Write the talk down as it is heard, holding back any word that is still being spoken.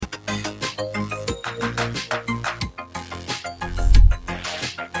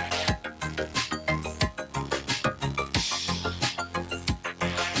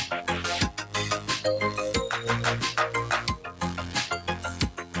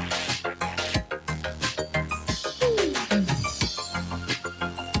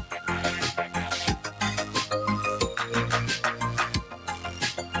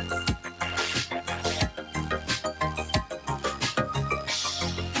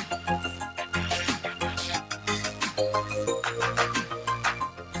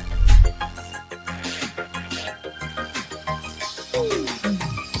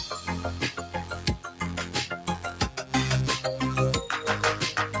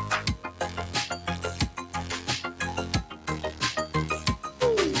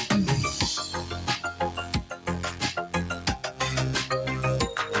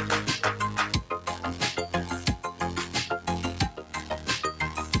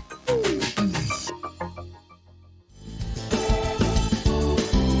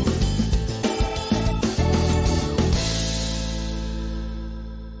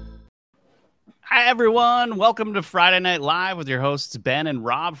Hi, everyone. Welcome to Friday Night Live with your hosts, Ben and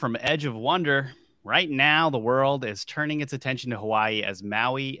Rob from Edge of Wonder. Right now, the world is turning its attention to Hawaii as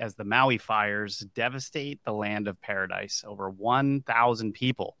the Maui fires devastate the land of paradise. Over 1,000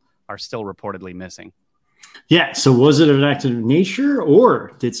 people are still reportedly missing. Yeah, so was it an act of nature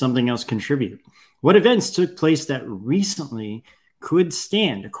or did something else contribute? What events took place that recently could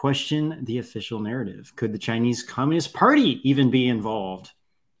stand to question the official narrative? Could the Chinese Communist Party even be involved?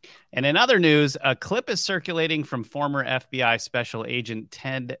 And in other news, a clip is circulating from former FBI Special Agent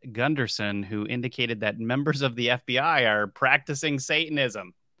Ted Gunderson, who indicated that members of the FBI are practicing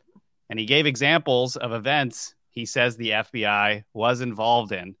Satanism. And he gave examples of events he says the FBI was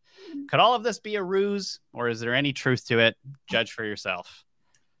involved in. Could all of this be a ruse, or is there any truth to it? Judge for yourself.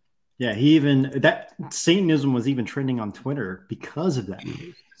 Yeah, that Satanism was even trending on Twitter because of that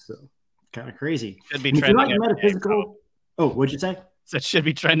news. So kind of crazy. Should be trending. Like metaphysical. What'd you say? So it should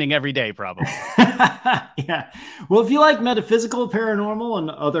be trending every day, probably. Yeah. Well, if you like metaphysical, paranormal, and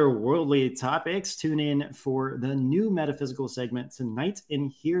other worldly topics, tune in for the new metaphysical segment tonight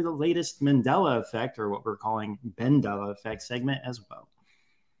and hear the latest Mandela effect, or what we're calling Bendela effect segment as well.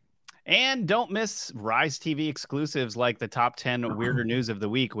 And don't miss Rise TV exclusives like the top 10 weirder news of the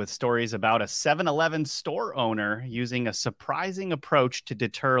week with stories about a 7-Eleven store owner using a surprising approach to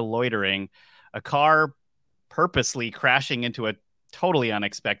deter loitering, a car purposely crashing into a totally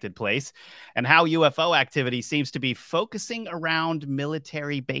unexpected place, and how UFO activity seems to be focusing around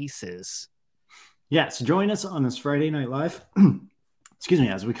military bases. Yeah, so join us on this Friday Night Live. Excuse me,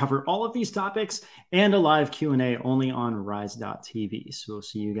 as we cover all of these topics and a live Q&A only on rise.tv. So we'll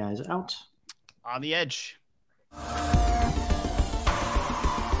see you guys out on the edge.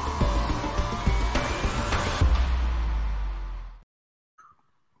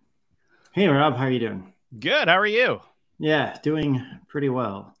 Hey, Rob, how are you doing? Good. How are you? Yeah, doing pretty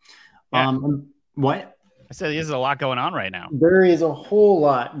well. Yeah. What? I said there's a lot going on right now. There is a whole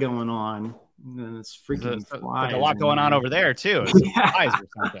lot going on. And it's freaking flies. Like a lot going on over there too. Flies or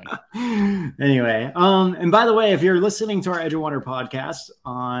something. Anyway, and by the way, if you're listening to our Edge of Wonder podcast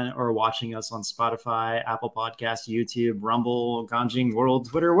or watching us on Spotify, Apple Podcasts, YouTube, Rumble, Ganjing World,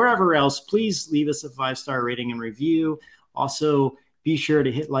 Twitter, wherever else, please leave us a 5-star rating and review. Also, be sure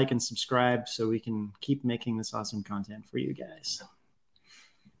to hit like and subscribe so we can keep making this awesome content for you guys.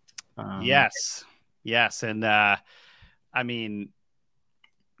 Yes. And I mean,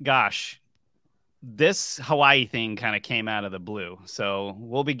 gosh, this Hawaii thing kind of came out of the blue. So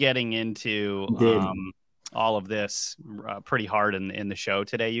we'll be getting into all of this pretty hard in the show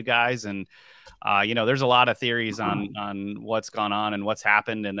today, you guys. And, there's a lot of theories on what's gone on and what's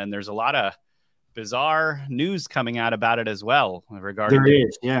happened. And then there's a lot of bizarre news coming out about it as well regarding there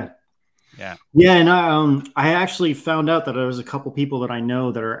is. And I actually found out that there's a couple people that I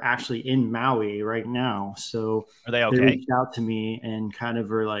know that are actually in Maui right now. So are they okay? They reached out to me and kind of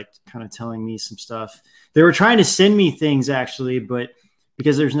telling me some stuff. They were trying to send me things actually, but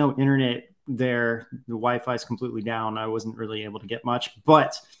because there's no internet there, the Wi-Fi is completely down. I wasn't really able to get much,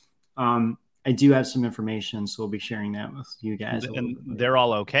 but I do have some information, so we'll be sharing that with you guys. And they're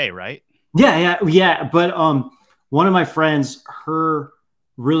all okay, right? Yeah. But one of my friends, her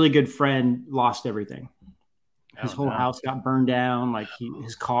really good friend, lost everything. His whole house got burned down. Like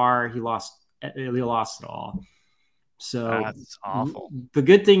his car, he lost it all. So that's awful. The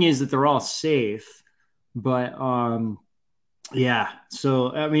good thing is that they're all safe, but yeah.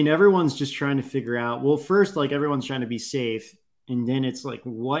 So I mean, everyone's just trying to figure out. Well, first, like everyone's trying to be safe, and then it's like,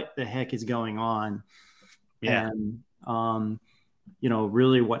 what the heck is going on? Yeah. And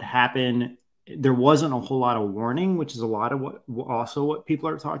really what happened, there wasn't a whole lot of warning, which is a lot of what people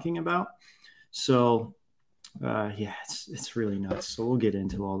are talking about. So it's really nuts. So we'll get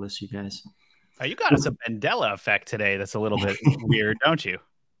into all this, you guys. You got us a Mandela effect today. That's a little bit weird, don't you?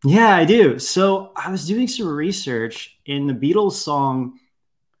 Yeah, I do. So I was doing some research in the Beatles song,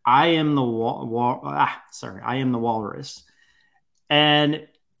 I Am the Walrus. And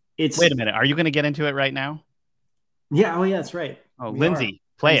it's... Wait a minute. Are you going to get into it right now? Yeah. Oh, yeah, that's right. Oh, Lindsay,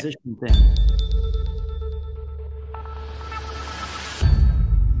 play it. Thing.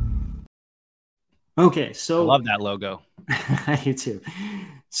 Okay, I so love that logo. I do too.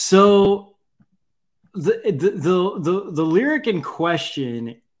 So the lyric in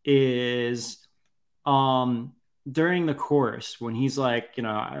question is during the chorus when he's like,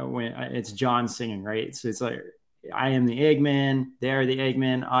 when it's John singing, right? So it's like, I am the Eggman, they are the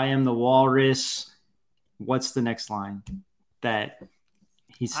Eggman, I am the walrus. What's the next line that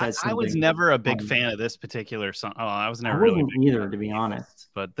he says? I was never a big fan of this particular song. Oh, I was I never really wasn't either, to be honest.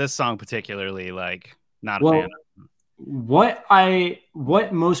 but this song particularly, like, not a Well, fan of.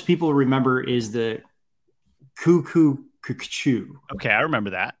 what most people remember is the cuckoo cuckoo. Okay, I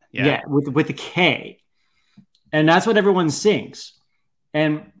remember that. Yeah, with the K. And that's what everyone sings.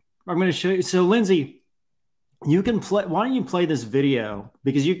 And I'm going to show you. So, Lindsay, you can play. Why don't you play this video?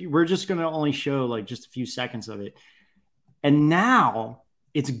 Because we're just going to only show like just a few seconds of it. And now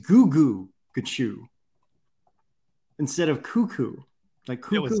it's goo goo gachoo instead of cuckoo. Like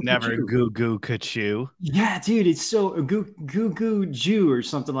cuckoo. It was never goo goo kachoo. Yeah, dude, it's so goo goo Jew or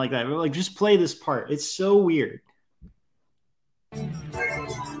something like that. Like, just play this part. It's so weird.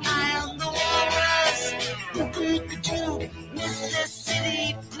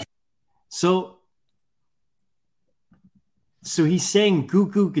 So he's saying goo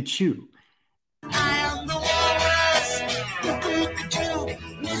goo gachoo.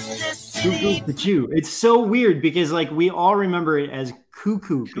 It's so weird because like we all remember it as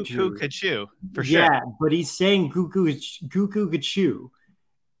cuckoo kachoo for sure. Yeah, but he's saying goo goo gachoo.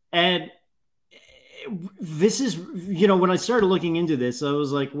 And this is, when I started looking into this, I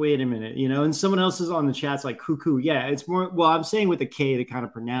was like, wait a minute, and someone else is on the chat's like cuckoo. Yeah, it's more, well, I'm saying with a K to kind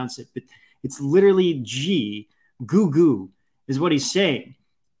of pronounce it, but it's literally G, goo goo is what he's saying.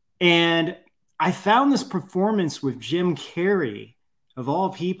 And I found this performance with Jim Carrey, of all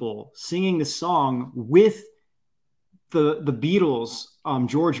people, singing the song with the Beatles,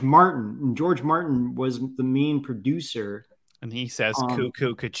 George Martin. And George Martin was the main producer. And he says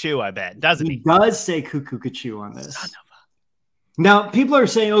cuckoo kachoo, I bet, doesn't he? He does say cuckoo kachoo on this. Now, people are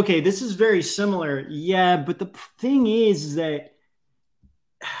saying, okay, this is very similar. Yeah, but the thing is that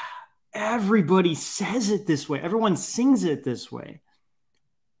everybody says it this way. Everyone sings it this way.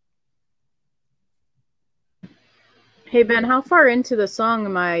 Hey, Ben, how far into the song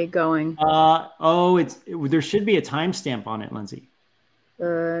am I going? There should be a timestamp on it, Lindsay.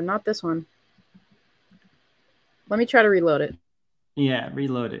 Not this one. Let me try to reload it. Yeah,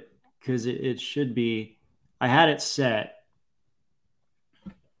 reload it because it should be. I had it set.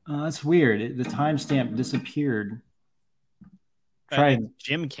 That's weird. The timestamp disappeared. Try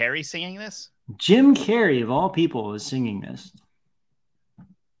Jim Carrey singing this? Jim Carrey, of all people, is singing this.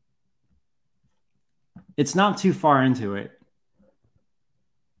 It's not too far into it.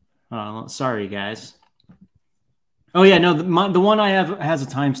 Sorry, guys. Oh yeah, no, the one I have has a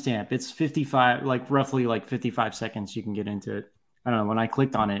timestamp. It's 55, roughly 55 seconds. You can get into it. I don't know. When I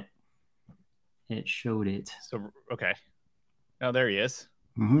clicked on it, it showed it. So okay. Oh, there he is.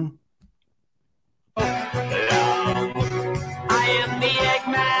 Mm-hmm. I am the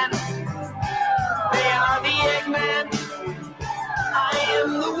Eggman. They are the Eggman. I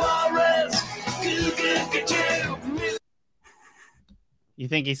am the walrus. You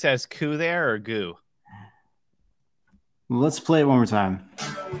think he says coo there or goo? Let's play it one more time.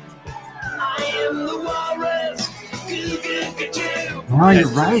 I am the walrus. Oh, you're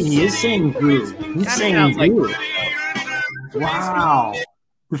right. He is saying goo. He's saying goo. Wow.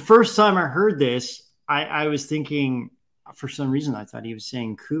 The first time I heard this, I was thinking, for some reason, I thought he was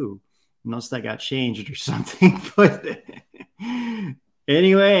saying coo. Unless that got changed or something. But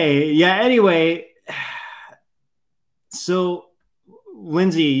anyway. So,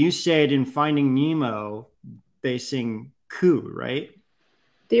 Lindsay, you said in Finding Nemo, they sing coo, right?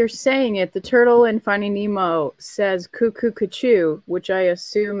 They're saying it. The turtle in Finding Nemo says cuckoo kachoo, which I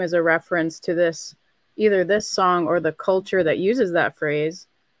assume is a reference to either this song or the culture that uses that phrase,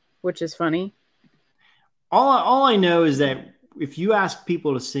 which is funny. All I know is that if you ask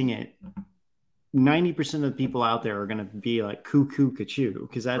people to sing it, 90% of the people out there are going to be like cuckoo kachoo,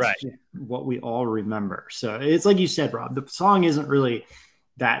 because that's right. What we all remember. So it's like you said, Rob, the song isn't really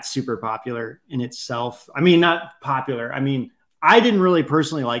that super popular in itself. I mean, not popular. I mean, I didn't really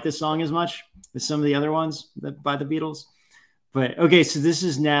personally like this song as much as some of the other ones by the Beatles. But okay, so this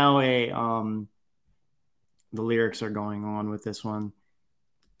is now the lyrics are going on with this one.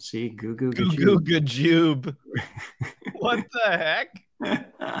 See, goo goo gajoob. What the heck?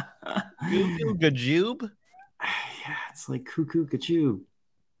 Goo goo gajoob? Yeah, it's like cuckoo kachoo.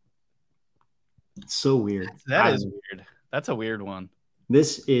 It's so weird. That is weird. That's a weird one.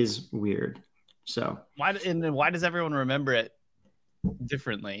 This is weird. So why does everyone remember it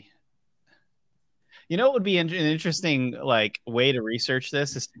differently? You know, what would be an interesting like way to research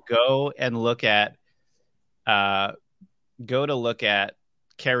this is to go and look at,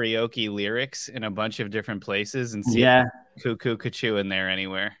 karaoke lyrics in a bunch of different places and see Yeah, Cuckoo Cuckoo in there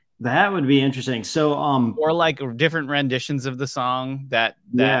anywhere, that would be interesting. So, or like different renditions of the song that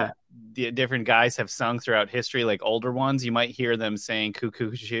yeah. the different guys have sung throughout history, like older ones. You might hear them saying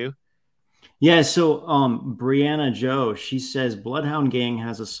Cuckoo Cuckoo. Yeah, so Brianna Joe, she says Bloodhound Gang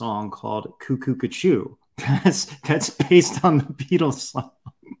has a song called Cuckoo Cuckoo. That's based on the Beatles song.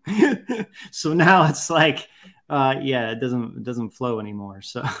 So now it's like yeah, it doesn't flow anymore.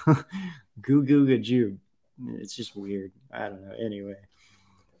 So Goo Goo Gajoo. It's just weird. I don't know. Anyway.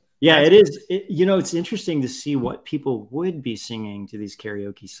 Yeah, it is. It's interesting to see what people would be singing to these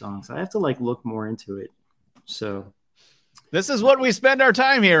karaoke songs. I have to like look more into it. So This is what we spend our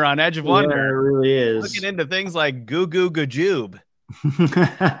time here on Edge of Wonder. yeah, it really is. Looking into things like Goo Goo Gajoob.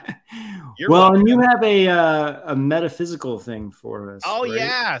 Well, and you have a metaphysical thing for us. Oh, right?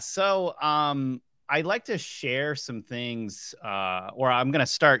 yeah. So I'd like to share some things, or I'm going to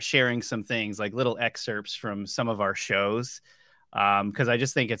start sharing some things, like little excerpts from some of our shows, because I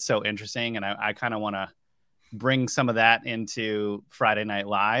just think it's so interesting, and I kind of want to bring some of that into Friday Night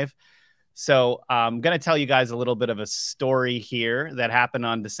Live. So I'm going to tell you guys a little bit of a story here that happened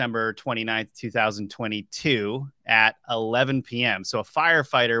on December 29th, 2022 at 11 p.m. So a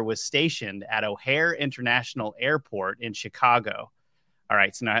firefighter was stationed at O'Hare International Airport in Chicago. All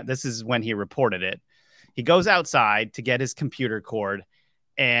right, so now this is when he reported it. He goes outside to get his computer cord,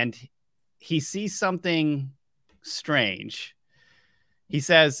 and he sees something strange. He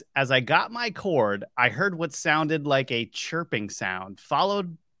says, "As I got my cord, I heard what sounded like a chirping sound,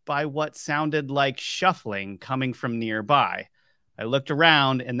 followed by what sounded like shuffling coming from nearby. I looked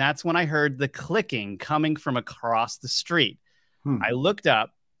around, and that's when I heard the clicking coming from across the street. I looked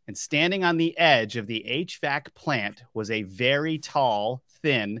up, and standing on the edge of the HVAC plant was a very tall,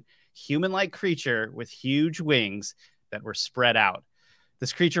 thin, human-like creature with huge wings that were spread out.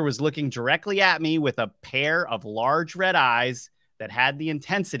 This creature was looking directly at me with a pair of large red eyes that had the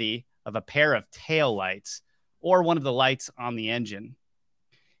intensity of a pair of tail lights or one of the lights on the engine.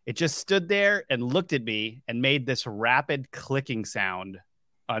 It just stood there and looked at me and made this rapid clicking sound,"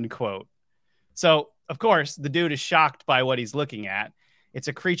 unquote. So, of course, the dude is shocked by what he's looking at. It's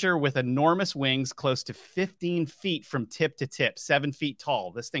a creature with enormous wings, close to 15 feet from tip to tip, 7 feet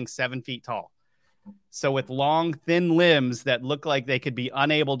tall. This thing's 7 feet tall. So with long, thin limbs that look like they could be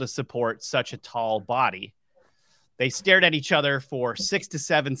unable to support such a tall body. They stared at each other for 6 to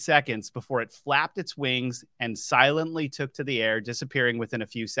 7 seconds before it flapped its wings and silently took to the air, disappearing within a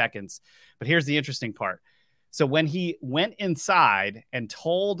few seconds. But here's the interesting part. So when he went inside and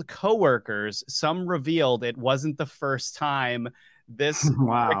told coworkers, some revealed it wasn't the first time this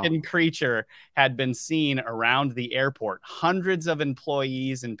freaking creature had been seen around the airport. Hundreds of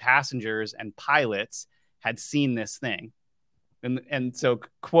employees and passengers and pilots had seen this thing. And so,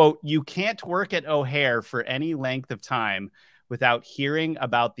 quote, "You can't work at O'Hare for any length of time without hearing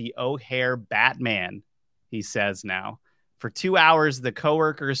about the O'Hare Batman," he says now. For 2 hours, the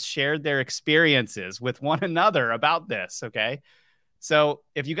coworkers shared their experiences with one another about this, okay? So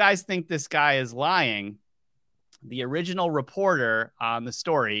if you guys think this guy is lying, the original reporter on the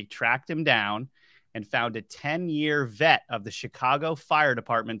story tracked him down and found a 10-year vet of the Chicago Fire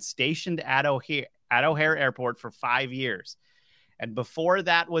Department stationed at O'Hare Airport for 5 years. And before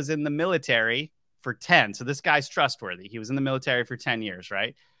that was in the military for 10. So this guy's trustworthy. He was in the military for 10 years,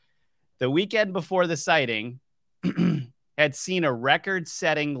 right? The weekend before the sighting had seen a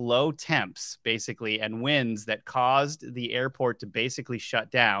record-setting low temps, basically, and winds that caused the airport to basically shut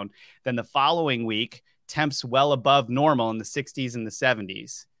down. Then the following week, temps well above normal in the 60s and the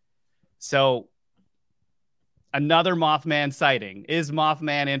 70s. So another Mothman sighting. Is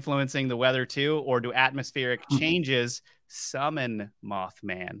Mothman influencing the weather too, or do atmospheric changes summon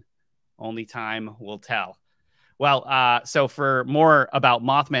Mothman? Only time will tell. Well, so for more about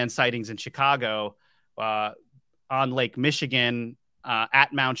Mothman sightings in Chicago, on Lake Michigan,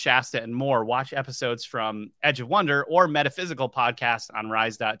 at Mount Shasta, and more, watch episodes from Edge of Wonder or Metaphysical podcast on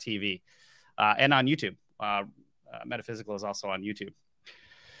rise.tv and on YouTube. Metaphysical is also on YouTube.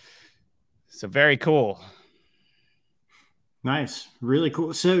 So very cool. Nice. Really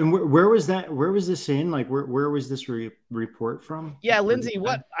cool. So where was that? Where was this in? Like, where was this report from? Yeah, Lindsay,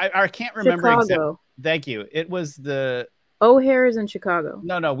 what? I can't remember. Chicago. Thank you. It was the... O'Hare is in Chicago.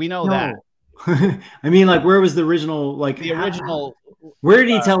 No, we know that. I mean, like, where was the original, like... The original... Where did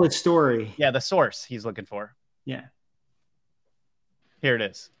he tell his story? Yeah, the source he's looking for. Yeah. Here it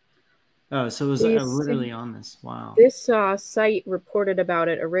is. Oh, so it was literally on this. Wow. This site reported about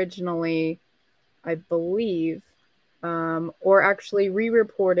it originally I believe, or actually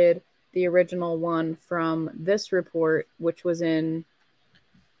re-reported the original one from this report, which was in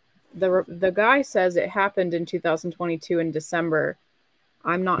the guy says it happened in 2022 in December.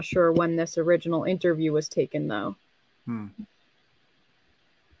 I'm not sure when this original interview was taken, though.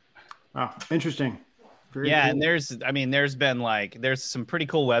 Wow, interesting. Very yeah, cool. and there's some pretty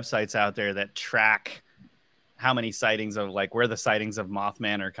cool websites out there that track how many sightings of like where the sightings of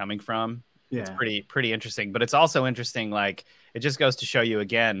Mothman are coming from. Yeah. It's pretty interesting, but it's also interesting. Like it just goes to show you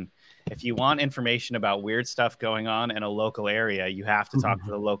again, if you want information about weird stuff going on in a local area, you have to talk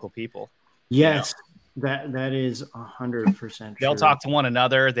to the local people. Yes, that is 100%. They'll talk to one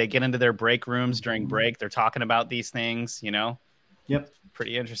another. They get into their break rooms during break. They're talking about these things, you know? Yep.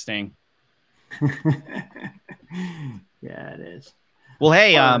 Pretty interesting. Yeah, it is. Well,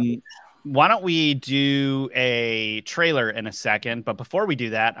 hey, why don't we do a trailer in a second? But before we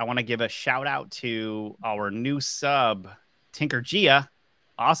do that, I want to give a shout out to our new sub, Tinker Gia.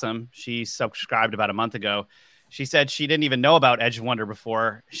 Awesome. She subscribed about a month ago. She said she didn't even know about Edge of Wonder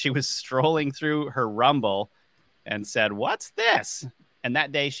before. She was strolling through her Rumble and said, "What's this?" And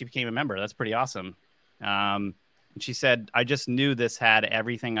that day she became a member. That's pretty awesome. And she said, "I just knew this had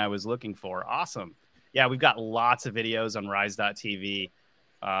everything I was looking for." Awesome. Yeah, we've got lots of videos on Rise.tv.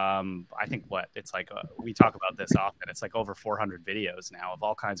 I think it's like we talk about this often. It's like over 400 videos now of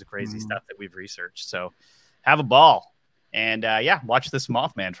all kinds of crazy stuff that we've researched. So have a ball. And watch this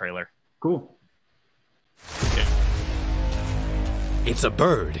Mothman trailer. Cool. It's a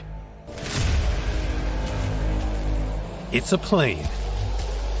bird. It's a plane.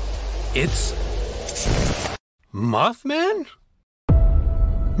 It's Mothman?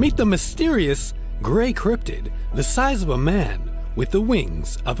 Meet the mysterious gray cryptid, the size of a man with the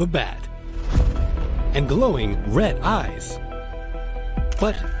wings of a bat and glowing red eyes.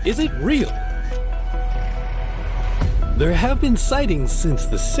 But is it real? There have been sightings since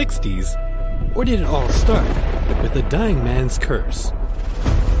the 60s, or did it all start with the dying man's curse?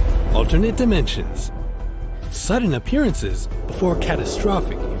 Alternate dimensions, sudden appearances before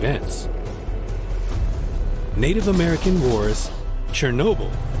catastrophic events. Native American wars,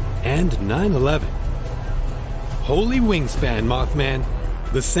 Chernobyl, and 9/11. Holy wingspan, Mothman.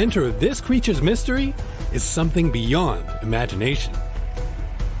 The center of this creature's mystery is something beyond imagination.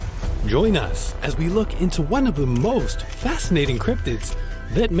 Join us as we look into one of the most fascinating cryptids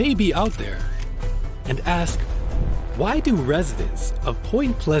that may be out there and ask, why do residents of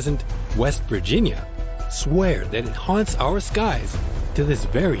Point Pleasant, West Virginia swear that it haunts our skies to this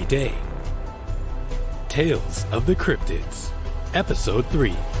very day? Tales of the Cryptids, Episode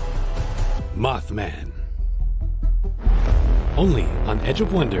 3, Mothman. Only on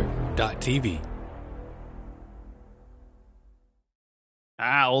edgeofwonder.tv.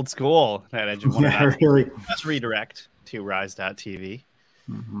 Old school. That Edge of Wonder. Yeah, really. Let's redirect to Rise.tv.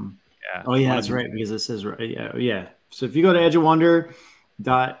 Mm-hmm. Yeah. Oh, yeah, that's right, because it says, yeah. So if you go to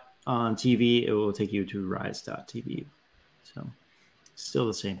edgeofwonder.tv, it will take you to rise.tv. So still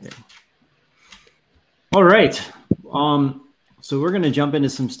the same thing. All right. So we're going to jump into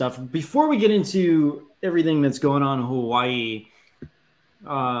some stuff. Before we get into everything that's going on in Hawaii,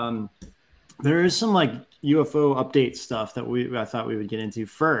 there is some like UFO update stuff that I thought we would get into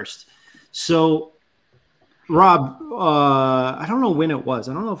first. So, Rob, I don't know when it was.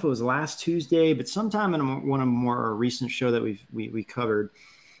 I don't know if it was last Tuesday, but sometime in one of a more recent show that we covered,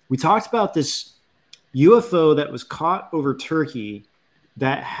 we talked about this UFO that was caught over Turkey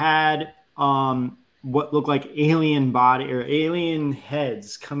that had what looked like alien body or alien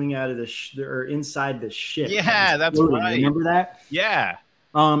heads coming out of or inside the ship. Yeah, that's right. Remember that? Yeah.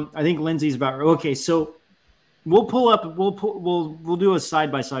 I think Lindsay's about okay. So we'll do a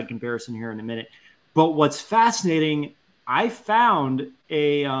side-by-side comparison here in a minute. But what's fascinating, I found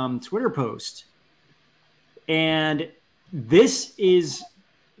a Twitter post, and this is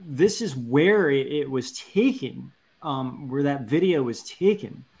where it was taken, where that video was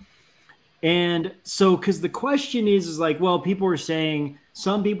taken. And so, because the question is like, well,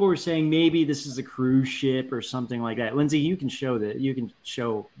 some people were saying maybe this is a cruise ship or something like that. Lindsay, you can show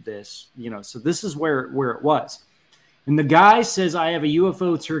this, so this is where it was. And the guy says, I have a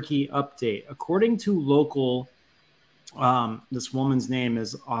UFO Turkey update. According to local, this woman's name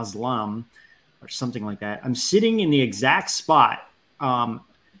is Aslam or something like that. I'm sitting in the exact spot.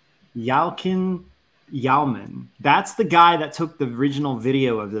 Yalkin Yalman. That's the guy that took the original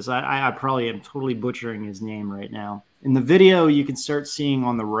video of this. I probably am totally butchering his name right now. In the video, you can start seeing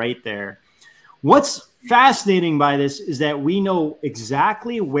on the right there. What's fascinating by this is that we know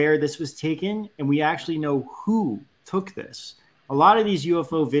exactly where this was taken, and we actually know who took this. a lot of these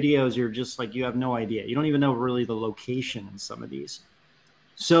UFO videos, you're just like, you have no idea. You don't even know really the location in some of these.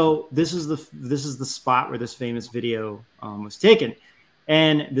 So this is the spot where this famous video was taken.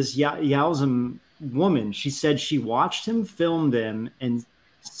 And this Yaozum woman, she said she watched him film them and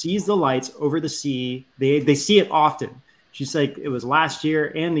sees the lights over the sea. They see it often. She's like, it was last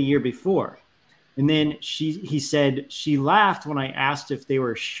year and the year before. And then he said she laughed when I asked if they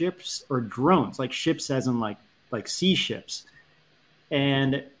were ships or drones, like ships as in like sea ships.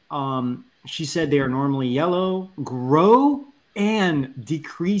 And she said they are normally yellow, grow, and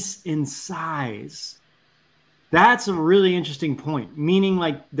decrease in size. That's a really interesting point, meaning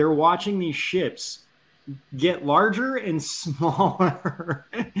like they're watching these ships get larger and smaller.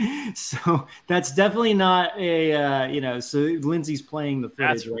 So that's definitely not a, so Lindsay's playing the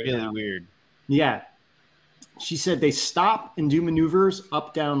footage. That's really weird. Yeah. She said they stop and do maneuvers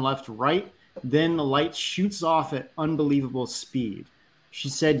up, down, left, right. Then the light shoots off at unbelievable speed. She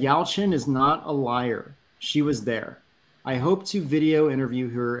said Yalchin is not a liar. She was there. I hope to video interview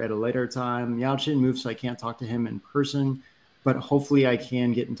her at a later time. Yalchin moved, so I can't talk to him in person, but hopefully I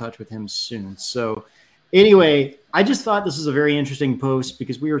can get in touch with him soon. So anyway, I just thought this was a very interesting post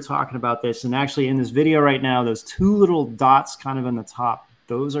because we were talking about this. And actually in this video right now, those two little dots kind of on the top,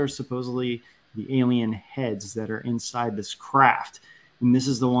 those are supposedly the alien heads that are inside this craft. And this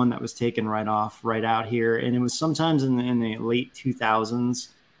is the one that was taken right out here. And it was sometimes in the late 2000s,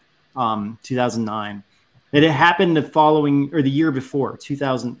 2009. It had happened the year before,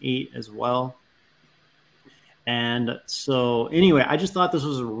 2008 as well. And so anyway, I just thought this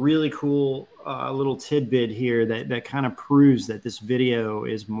was a really cool little tidbit here that kind of proves that this video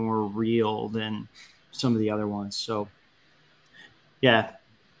is more real than some of the other ones. So yeah,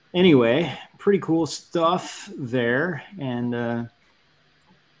 anyway, pretty cool stuff there. And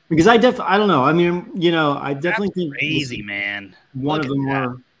because I don't know. I mean, I definitely think crazy, man. One of them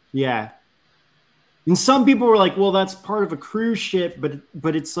were, yeah. And some people were like, well, that's part of a cruise ship,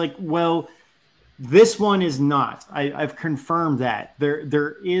 but it's like, well, this one is not. I've confirmed that.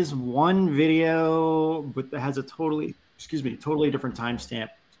 There is one video, but that has a totally different timestamp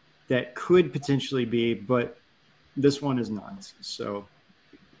that could potentially be, but this one is not. So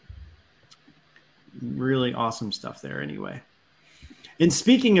really awesome stuff there anyway. And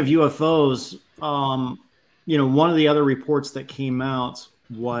speaking of UFOs, one of the other reports that came out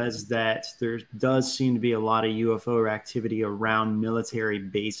was that there does seem to be a lot of UFO activity around military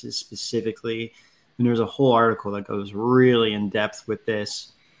bases specifically. And there's a whole article that goes really in depth with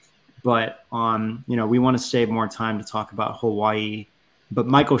this. But, we want to save more time to talk about Hawaii. But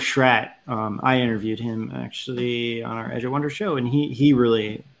Michael Schratt, I interviewed him actually on our Edge of Wonder show, and he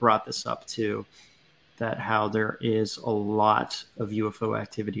really brought this up too, that how there is a lot of UFO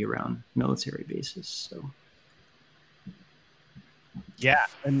activity around military bases. So. Yeah,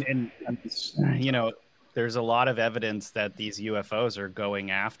 and there's a lot of evidence that these UFOs are going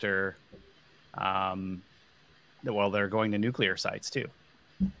after, they're going to nuclear sites too.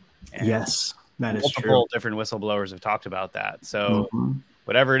 And yes, that is true. Multiple different whistleblowers have talked about that. So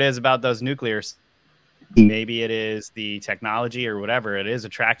whatever it is about those nuclears, maybe it is the technology or whatever, it is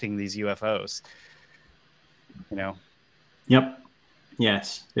attracting these UFOs. Yep.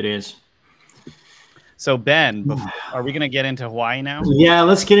 Yes, it is. So Ben, are we going to get into Hawaii now? Yeah,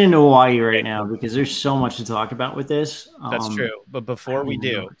 let's get into Hawaii right now because there's so much to talk about with this. That's true. But before we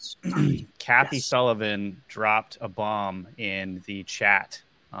do, Kathy Sullivan dropped a bomb in the chat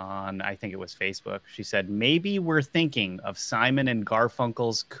on, I think it was Facebook. She said, maybe we're thinking of Simon and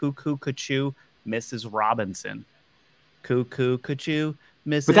Garfunkel's Cuckoo Cuckoo, Mrs. Robinson. Cuckoo Cuckoo,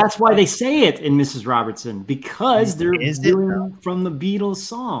 Mrs. But that's why they say it in Mrs. Robinson, because they're doing from the Beatles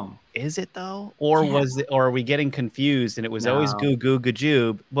song. Is it though? Or or are we getting confused and it was always Goo Goo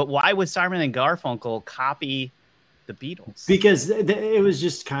Gajoob? But why would Simon and Garfunkel copy the Beatles? Because it was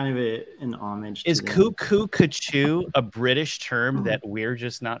just kind of an homage. Is Cuckoo Cuckoo a British term that we're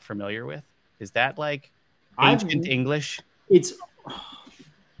just not familiar with? Is that like ancient English?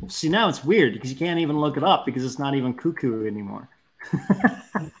 See, now it's weird because you can't even look it up because it's not even cuckoo anymore.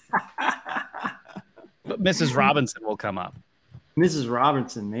 But Mrs. Robinson will come up. Mrs.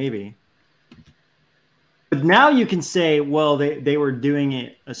 Robinson, maybe. But now you can say, well, they were doing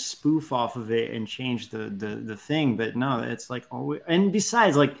it a spoof off of it and changed the thing. But no, it's like, and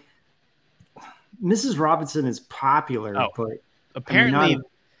besides, like, Mrs. Robinson is popular. But apparently,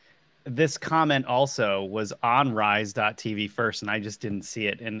 this comment also was on Rise.tv first, and I just didn't see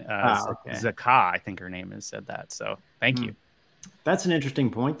it. And Zaka, I think her name is, said that. So thank you. That's an interesting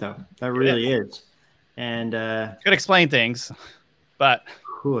point, though. That really is. And could explain things, but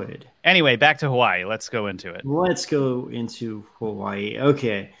could. Anyway, back to Hawaii. Let's go into it. Let's go into Hawaii.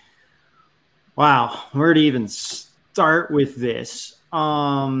 Okay. Wow. Where to even start with this?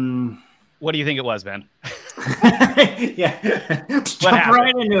 What do you think it was, Ben? Yeah. Jump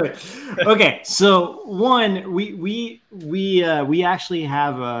right into it. Okay. So one, we actually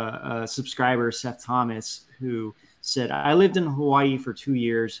have a subscriber, Seth Thomas, who said, I lived in Hawaii for 2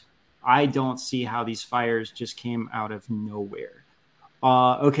 years. I don't see how these fires just came out of nowhere.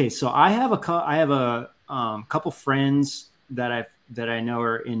 Okay, so I have a couple friends that I know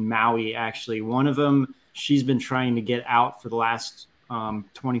are in Maui. Actually, one of them, she's been trying to get out for the last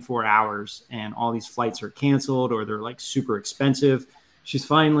 24 hours, and all these flights are canceled or they're like super expensive. She's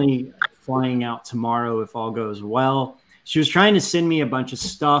finally flying out tomorrow if all goes well. She was trying to send me a bunch of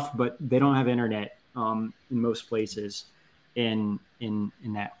stuff, but they don't have internet in most places in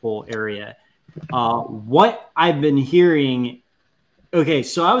that whole area. What I've been hearing. Okay,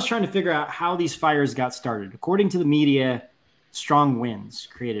 so I was trying to figure out how these fires got started. According to the media, strong winds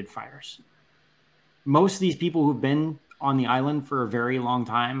created fires. Most of these people who've been on the island for a very long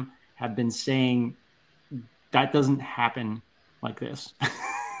time have been saying that doesn't happen like this.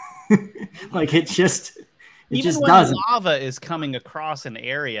 Like it just when doesn't. Lava is coming across an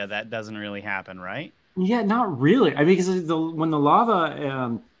area, that doesn't really happen, right? Yeah, not really. I mean, because when the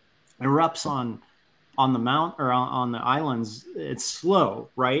lava erupts on the mount or on the islands, it's slow,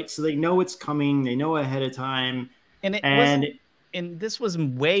 right? So they know it's coming. They know ahead of time. And this was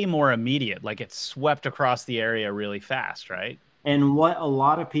way more immediate. Like it swept across the area really fast, right? And what a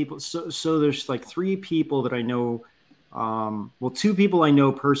lot of people, so there's like 3 people that I know. 2 people I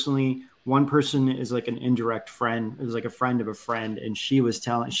know personally. One person is like an indirect friend. It was like a friend of a friend. And she was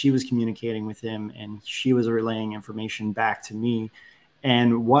communicating with him and she was relaying information back to me.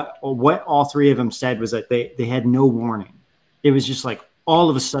 And what all 3 of them said was that they had no warning. It was just like all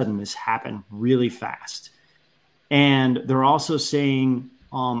of a sudden this happened really fast. And they're also saying,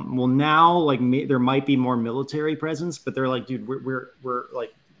 well, now like there might be more military presence, but they're like, dude, we're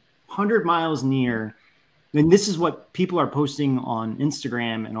like 100 miles near. And this is what people are posting on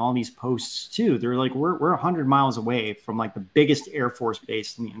Instagram and all these posts too. They're like, we're 100 miles away from like the biggest Air Force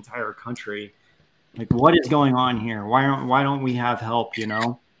base in the entire country. Like, what is going on here? Why don't we have help, you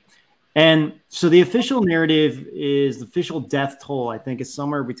know? And so the official narrative is the official death toll, I think, is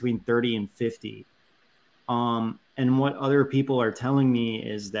somewhere between 30 and 50. And what other people are telling me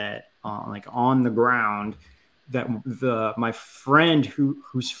is that, like on the ground, that my friend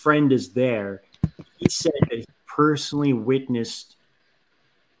whose friend is there, he said that he personally witnessed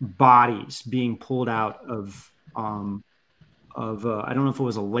bodies being pulled out of I don't know if it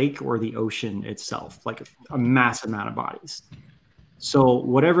was a lake or the ocean itself, like a massive amount of bodies. So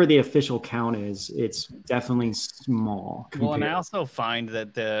whatever the official count is, it's definitely small. Well, and I also find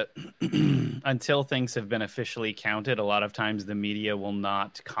that until things have been officially counted, a lot of times the media will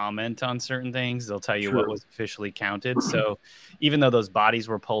not comment on certain things. They'll tell you what was officially counted. So even though those bodies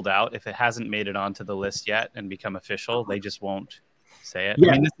were pulled out, if it hasn't made it onto the list yet and become official, they just won't say it.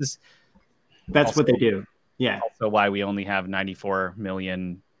 Yeah. I mean, that's also, what they do. Yeah. Also why we only have 94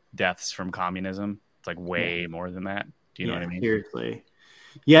 million deaths from communism. It's like way more than that. Do you know what I mean? Seriously.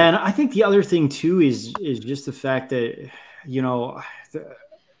 Yeah, and I think the other thing too is just the fact that, you know,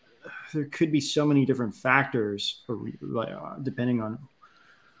 there could be so many different factors depending on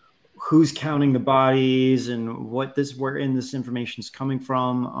who's counting the bodies and where this information is coming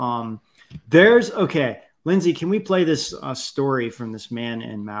from. Lindsay, can we play this story from this man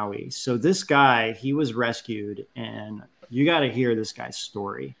in Maui? So this guy, he was rescued, and you got to hear this guy's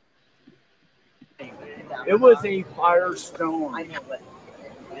story. It was a firestorm.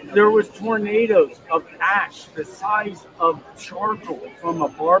 There was tornadoes of ash the size of charcoal from a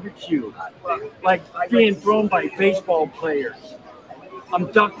barbecue, like being thrown by baseball players.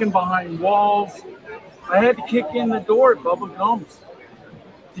 I'm ducking behind walls. I had to kick in the door at Bubba Gump's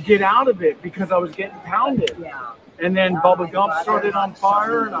to get out of it because I was getting pounded. And then Bubba Gump started on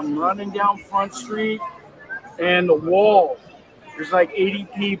fire, and I'm running down Front Street, and the wall, there's like 80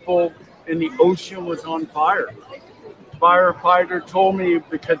 people, and the ocean was on fire. Firefighter told me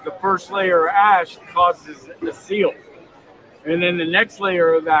because the first layer of ash causes a seal. And then the next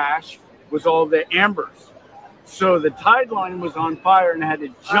layer of ash was all the embers. So the tide line was on fire, and I had to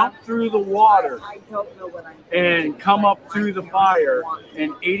jump through the water and come up through the fire.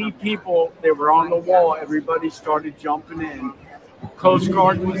 And 80 people, they were on the wall. Everybody started jumping in. Coast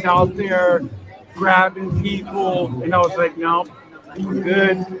Guard was out there grabbing people. And I was like, no, I'm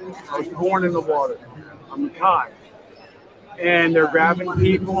good. I was born in the water. I'm Kai. and they're grabbing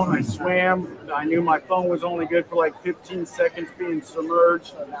people, and I swam. I knew my phone was only good for like 15 seconds being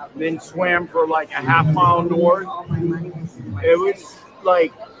submerged, then swam for like a half mile north. It was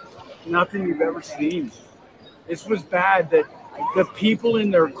like nothing you've ever seen. This was bad that the people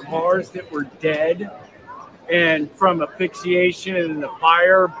in their cars that were dead and from asphyxiation and the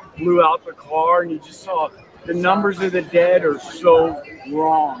fire blew out the car, and you just saw the numbers of the dead are so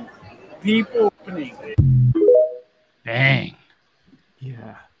wrong. People opening. Dang.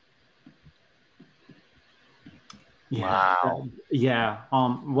 Yeah. Wow. Yeah.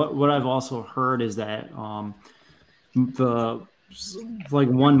 What I've also heard is that the like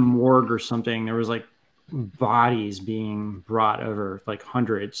one morgue or something, there was like bodies being brought over, like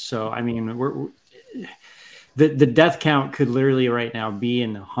hundreds. So I mean, the death count could literally right now be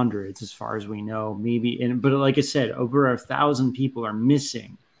in the hundreds as far as we know, maybe. But like I said, over 1,000 people are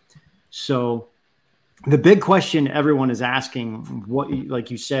missing. So the big question everyone is asking, what, like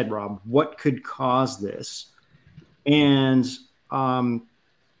you said, Rob, what could cause this? And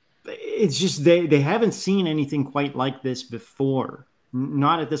it's just they haven't seen anything quite like this before.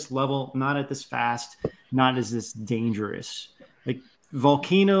 Not at this level, not at this fast, not as this dangerous. Like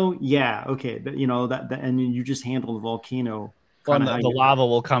volcano, yeah, okay, but you know that and you just handle the volcano. Well, the lava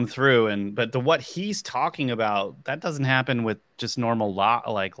will come through, but what he's talking about, that doesn't happen with just normal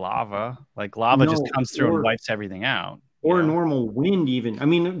lava. Like lava just comes through and wipes everything out. Or normal wind, even. I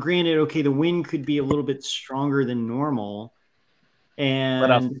mean, granted, okay, the wind could be a little bit stronger than normal.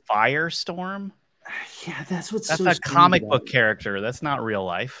 But a firestorm? Yeah, that's so a comic book character. That's not real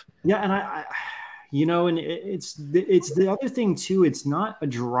life. Yeah, and I you know, and it's the other thing too. It's not a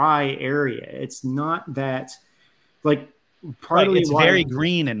dry area. It's not that like partly it's very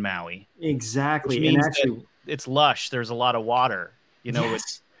green in Maui. Exactly, which means that it's lush. There's a lot of water. You know,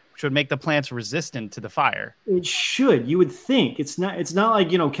 which would make the plants resistant to the fire. It should. You would think it's not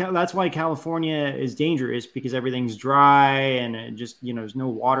like, you know, that's why California is dangerous, because everything's dry and it just, you know, there's no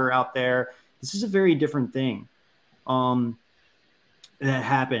water out there. This is a very different thing that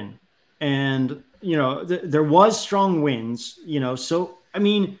happened. And, you know, there was strong winds, you know, so, I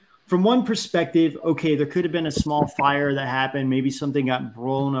mean, from one perspective, okay, there could have been a small fire that happened. Maybe something got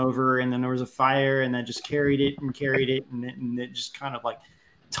blown over and then there was a fire and that just carried it and it just kind of like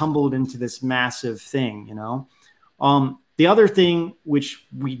tumbled into this massive thing, you know. The other thing, which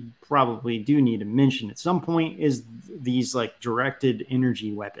we probably do need to mention at some point, is these like directed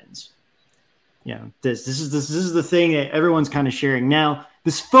energy weapons. You know, this is the thing that everyone's kind of sharing now.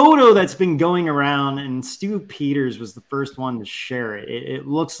 This photo that's been going around, and Stu Peters was the first one to share it. It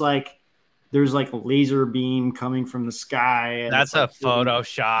looks like there's like a laser beam coming from the sky. And that's a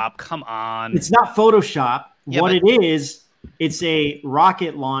Photoshop. Come on, it's not Photoshop. Yeah, what it is. It's a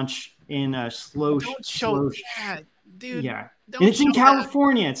rocket launch in a slow. Don't show that, dude. Yeah, and it's in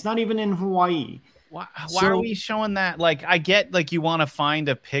California. It's not even in Hawaii. Why are we showing that? Like, I get like you want to find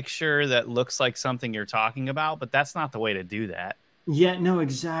a picture that looks like something you're talking about, but that's not the way to do that. Yeah, no,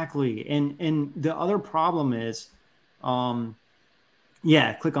 exactly. And the other problem is,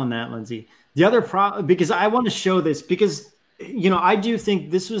 yeah, click on that, Lindsay. The other problem, because I want to show this, because, you know, I do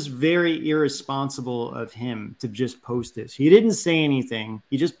think this was very irresponsible of him to just post this. He didn't say anything.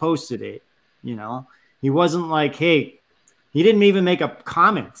 He just posted it, you know. He wasn't like, hey, he didn't even make a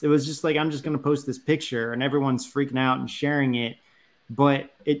comment. It was just like, I'm just going to post this picture, and everyone's freaking out and sharing it. But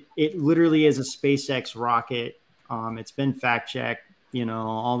it literally is a SpaceX rocket. It's been fact-checked, you know,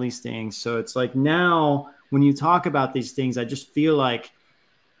 all these things. So it's like now when you talk about these things, I just feel like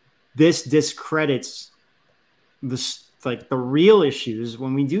this discredits the real issues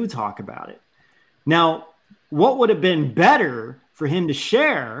when we do talk about it. Now, what would have been better for him to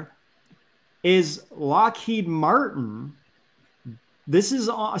share is Lockheed Martin. This is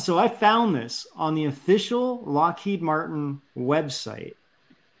so I found this on the official Lockheed Martin website.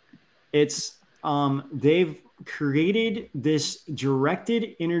 It's they've created this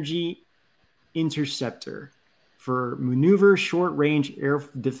directed energy interceptor for maneuver short range air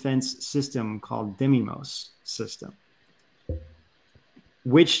defense system called Demimos system,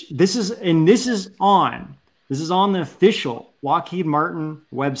 which this is on the official Lockheed Martin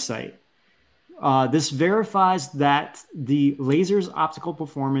website. This verifies that the laser's optical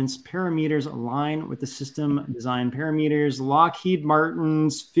performance parameters align with the system design parameters. Lockheed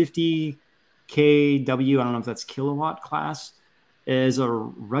Martin's 50 kW, I don't know if that's kilowatt class, is a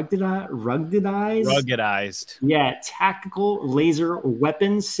ruggedized, tactical laser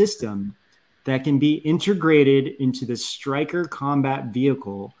weapon system that can be integrated into the Stryker combat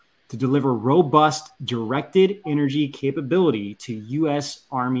vehicle to deliver robust directed energy capability to U.S.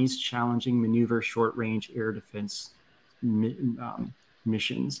 Army's challenging maneuver short-range air defense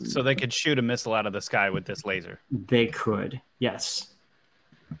missions. So they could shoot a missile out of the sky with this laser. They could, yes.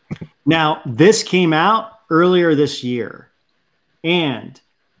 Now, this came out earlier this year, and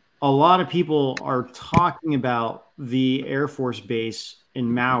a lot of people are talking about the Air Force Base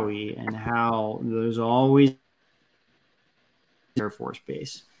in Maui and how there's always Air Force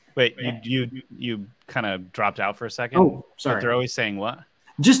Base. Wait, you kind of dropped out for a second. Oh, sorry. But they're always saying what?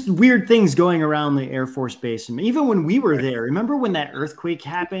 Just weird things going around the Air Force Base. And even when we were there, remember when that earthquake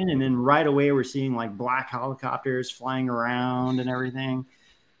happened and then right away we're seeing like black helicopters flying around and everything?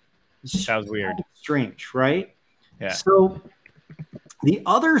 That was weird. Strange, right? Yeah. So the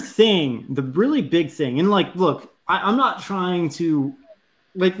other thing, the really big thing, and like, look, I'm not trying to,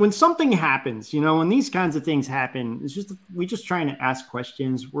 like, when something happens, you know, when these kinds of things happen, we're just trying to ask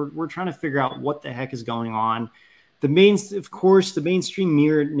questions. We're trying to figure out what the heck is going on. The mainstream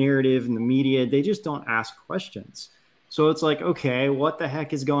narrative and the media, they just don't ask questions. So it's like, okay, what the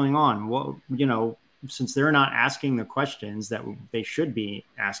heck is going on? What, you know, since they're not asking the questions that they should be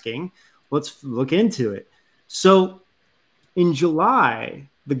asking, let's look into it. So in July,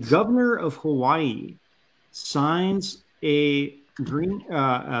 the governor of Hawaii signs a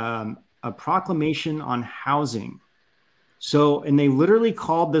proclamation on housing. So, and they literally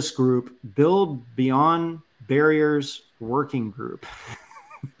called this group Build Beyond Barriers Working Group.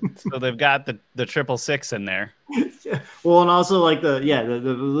 So they've got the 666 in there. Well, and also like the it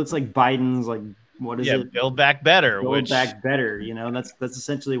looks like Biden's like, what is it? Build Back Better. Build Back Better. You know, that's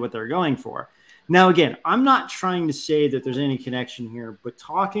essentially what they're going for. Now, again, I'm not trying to say that there's any connection here, but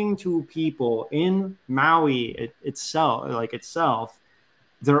talking to people in Maui itself,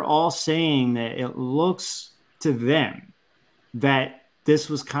 they're all saying that it looks to them that this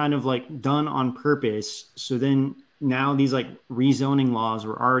was kind of like done on purpose. So then now these like rezoning laws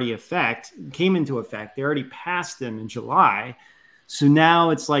were already came into effect. They already passed them in July. So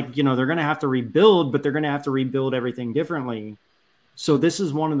now it's like, you know, they're going to have to rebuild, but they're going to have to rebuild everything differently. So this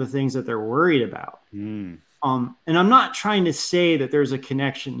is one of the things that they're worried about. And I'm not trying to say that there's a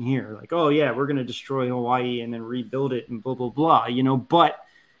connection here. Like, oh yeah, we're going to destroy Hawaii and then rebuild it and blah, blah, blah, you know, but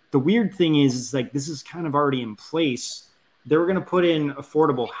the weird thing is like, this is kind of already in place. They were going to put in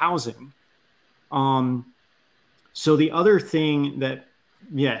affordable housing. So the other thing that,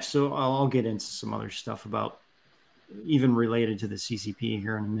 so I'll get into some other stuff about even related to the CCP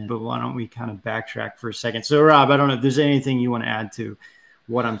here in a minute, but why don't we kind of backtrack for a second? So Rob, I don't know if there's anything you want to add to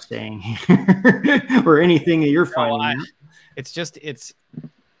what I'm saying here or anything that you're finding.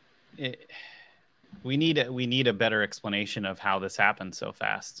 We need a better explanation of how this happened so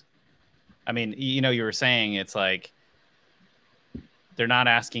fast. I mean, you know, you were saying it's like they're not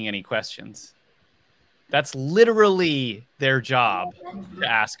asking any questions. That's literally their job, to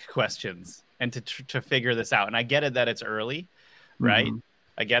ask questions and to figure this out. And I get it that it's early, right? Mm-hmm.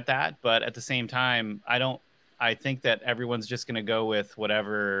 I get that, but at the same time, I think that everyone's just going to go with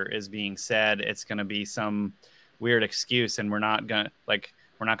whatever is being said. It's going to be some weird excuse, and we're not going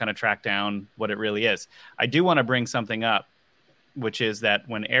to track down what it really is. I do want to bring something up, which is that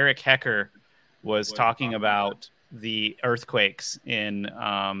when Eric Hecker was talking about the earthquakes in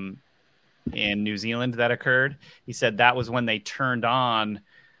New Zealand that occurred, he said that was when they turned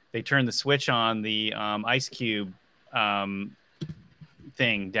the switch on the ice cube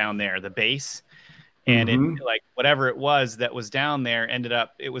thing down there, the base. And it, like, whatever it was that was down there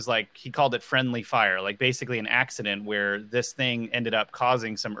it was like, he called it friendly fire, like basically an accident where this thing ended up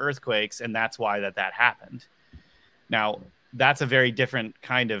causing some earthquakes. And that's why that happened. Now, that's a very different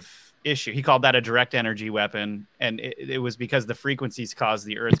kind of issue. He called that a direct energy weapon. And it was because the frequencies caused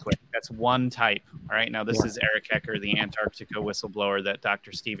the earthquake. That's one type. All right. Now, this is Eric Hecker, the Antarctica whistleblower that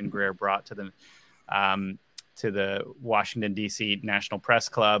Dr. Stephen Greer brought to the Washington, D.C. National Press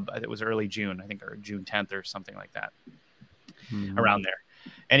Club. It was early June, I think, or June 10th or something like that, around there.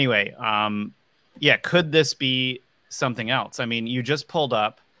 Anyway, could this be something else? I mean, you just pulled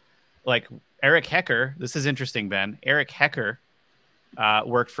up, like, Eric Hecker. This is interesting, Ben. Eric Hecker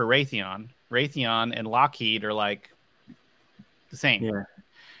worked for Raytheon. Raytheon and Lockheed are like the same. Yeah.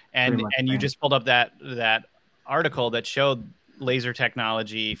 And you just pulled up that article that showed laser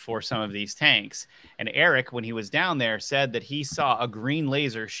technology for some of these tanks. And Eric, when he was down there, said that he saw a green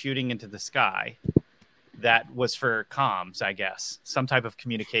laser shooting into the sky that was for comms, I guess, some type of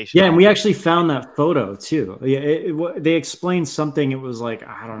communication. Yeah, and we actually found that photo too. Yeah, they explained something. It was like,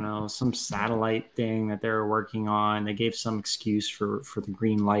 I don't know, some satellite thing that they were working on. They gave some excuse for the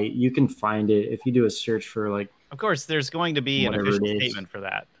green light. You can find it if you do a search for, like, of course, there's going to be an official statement for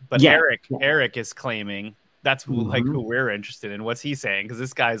that. But yeah. Eric is claiming That's like who we're interested in. What's he saying? Because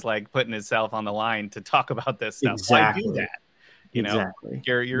this guy's like putting himself on the line to talk about this stuff. Exactly. Why do that? You know, Exactly.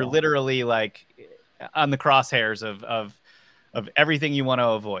 You're literally like on the crosshairs of everything you want to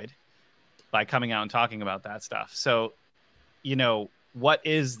avoid by coming out and talking about that stuff. So, you know, what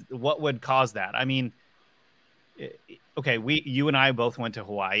would cause that? I mean, okay, you and I both went to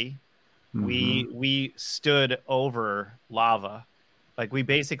Hawaii. We stood over lava. Like we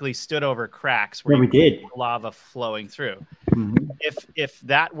basically stood over cracks where we did lava flowing through. If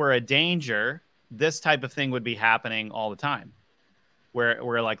that were a danger, this type of thing would be happening all the time.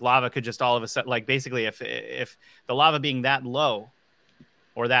 Where like lava could just all of a sudden, like basically if the lava being that low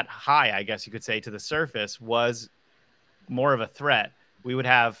or that high, I guess you could say, to the surface was more of a threat, we would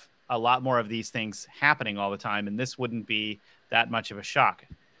have a lot more of these things happening all the time, and this wouldn't be that much of a shock.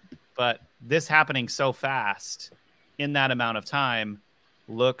 But this happening so fast in that amount of time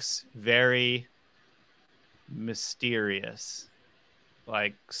looks very mysterious.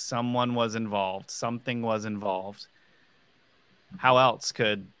 Like someone was involved, something was involved. How else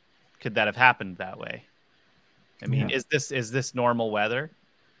could that have happened that way? I mean, is this normal weather?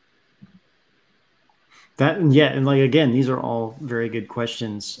 And like again, these are all very good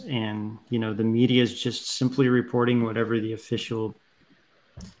questions, and you know, the media is just simply reporting whatever the official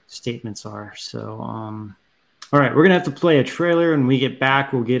statements are. So, all right, we're gonna have to play a trailer, and when we get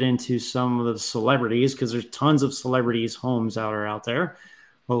back, we'll get into some of the celebrities because there's tons of celebrities' homes out there.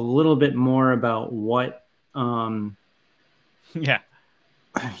 A little bit more about what.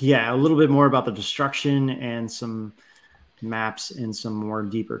 Yeah, a little bit more about the destruction and some maps and some more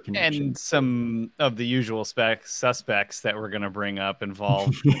deeper connections. And some of the usual suspects that we're going to bring up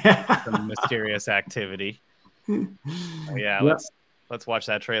involved some mysterious activity. Let's watch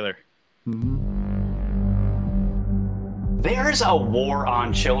that trailer. There's a war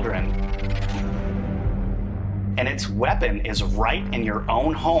on children. And its weapon is right in your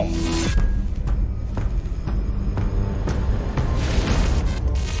own home.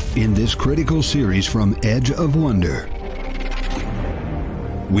 In this critical series from Edge of Wonder,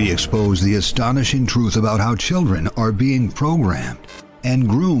 we expose the astonishing truth about how children are being programmed and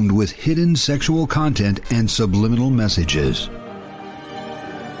groomed with hidden sexual content and subliminal messages.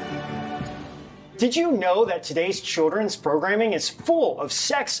 Did you know that today's children's programming is full of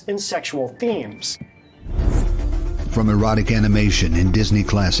sex and sexual themes? From erotic animation in Disney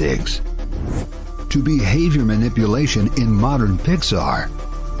classics to behavior manipulation in modern Pixar,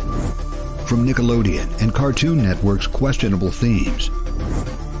 from Nickelodeon and Cartoon Network's questionable themes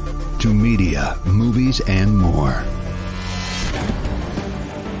to media, movies, and more.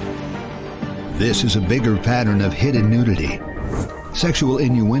 This is a bigger pattern of hidden nudity, sexual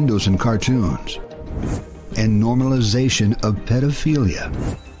innuendos in cartoons, and normalization of pedophilia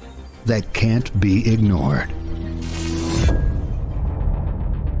that can't be ignored.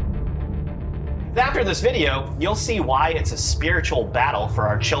 After this video, you'll see why it's a spiritual battle for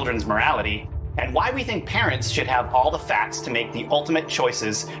our children's morality and why we think parents should have all the facts to make the ultimate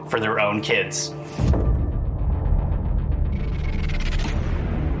choices for their own kids.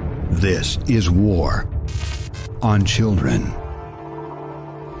 This is War on Children.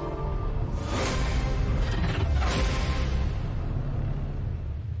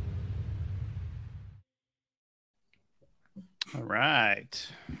 All right.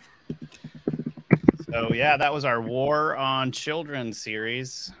 So, yeah, that was our War on Children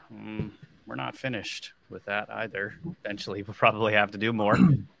series. We're not finished with that either. Eventually, we'll probably have to do more.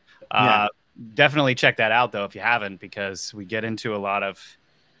 Definitely check that out, though, if you haven't, because we get into a lot of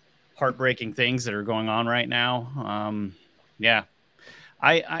heartbreaking things that are going on right now.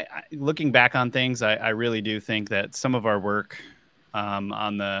 I looking back on things, I really do think that some of our work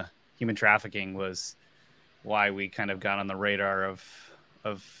on the human trafficking was why we kind of got on the radar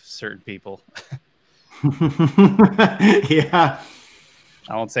of certain people. Yeah,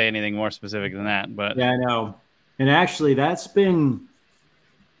 I won't say anything more specific than that, but yeah, I know. And actually, that's been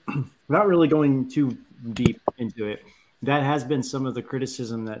without really going too deep into it. That has been some of the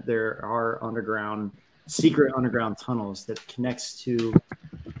criticism that there are secret underground tunnels that connects to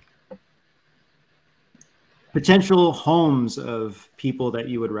potential homes of people that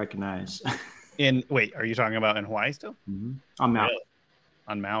you would recognize. Wait, are you talking about in Hawaii still? Mm-hmm. On Maui. Really?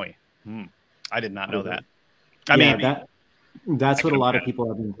 On Maui. I did not know that. That's what a lot of people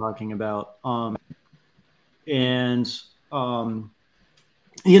have been talking about. And I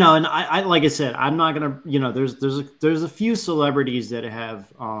like I said, I'm not gonna, there's a few celebrities that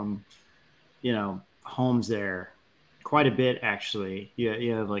have, homes there, quite a bit actually.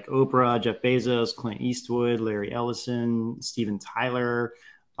 You have like Oprah, Jeff Bezos, Clint Eastwood, Larry Ellison, Steven Tyler,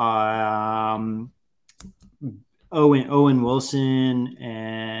 Owen Wilson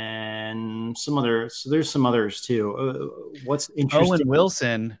and some other. So there's some others too. What's interesting? Owen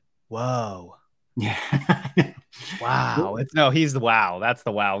Wilson. Whoa. Yeah. Wow. He's the wow. That's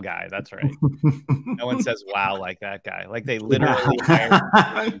the wow guy. That's right. No one says wow like that guy. Like they literally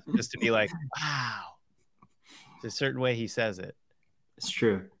hired him just to be like, wow. There's a certain way he says it. It's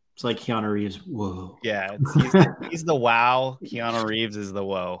true. It's like Keanu Reeves. Whoa. Yeah. He's the wow. Keanu Reeves is the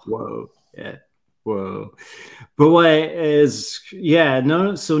whoa. Whoa. Yeah. Whoa. But what is,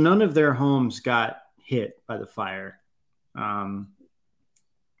 so none of their homes got hit by the fire.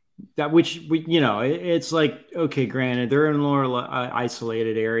 It's like, okay, granted, they're in more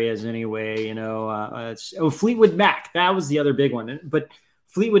isolated areas anyway, Fleetwood Mac, that was the other big one. But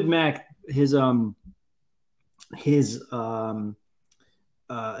Fleetwood Mac, he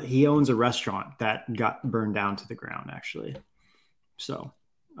owns a restaurant that got burned down to the ground, actually. So,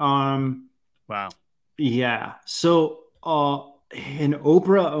 wow. Yeah. So, and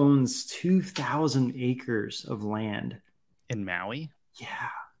Oprah owns 2,000 acres of land in Maui. Yeah.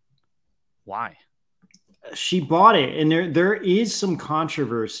 Why? She bought it, and there is some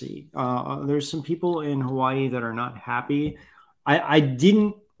controversy. There's some people in Hawaii that are not happy. I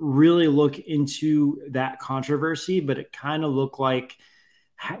didn't really look into that controversy, but it kind of looked like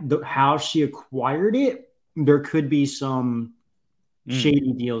how she acquired it. There could be some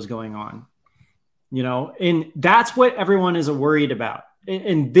shady deals going on, and that's what everyone is worried about.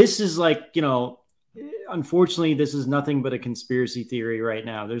 And this is like, unfortunately, this is nothing but a conspiracy theory right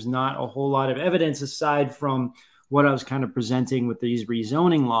now. There's not a whole lot of evidence aside from what I was kind of presenting with these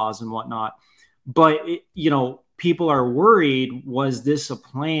rezoning laws and whatnot. But, people are worried, was this a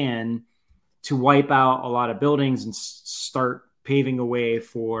plan to wipe out a lot of buildings and start paving a way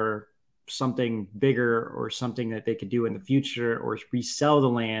for something bigger or something that they could do in the future or resell the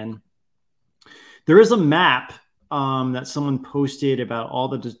land? There is a map that someone posted about all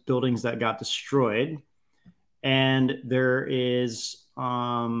the buildings that got destroyed. And there is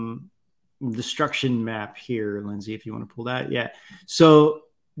destruction map here, Lindsay, if you want to pull that. Yeah. So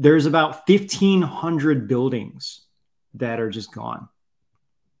there's about 1,500 buildings that are just gone.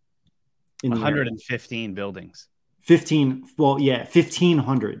 115 buildings. 15. Well, yeah,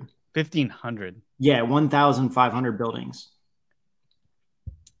 1,500. 1,500. Yeah, 1,500 buildings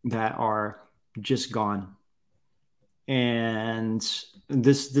that are just gone. And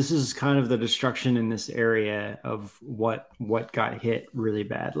this is kind of the destruction in this area of what got hit really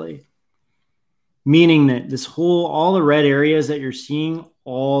badly. Meaning that all the red areas that you're seeing,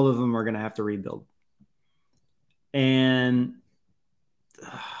 all of them are going to have to rebuild. And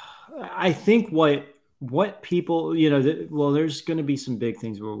I think what people, there's going to be some big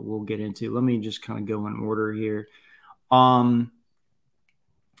things we'll get into. Let me just kind of go in order here.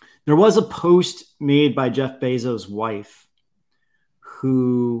 There was a post made by Jeff Bezos' wife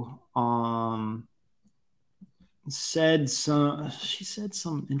who said some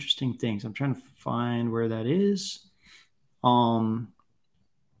interesting things. I'm trying to find where that is. Oh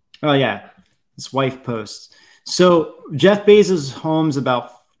yeah, this wife post. So Jeff Bezos' home's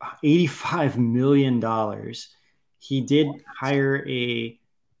about $85 million. He did hire he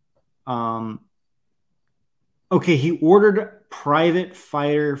ordered private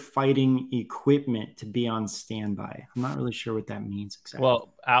fighter fighting equipment to be on standby. I'm not really sure what that means exactly.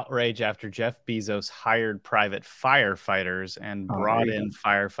 Well, outrage after Jeff Bezos hired private firefighters and brought in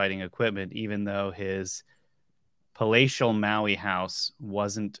firefighting equipment, even though his palatial Maui house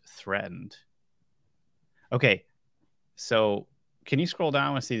wasn't threatened. Okay, so can you scroll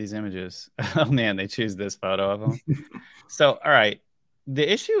down and see these images? Oh man, they choose this photo of him. So, all right. The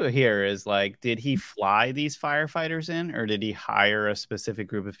issue here is, like, did he fly these firefighters in, or did he hire a specific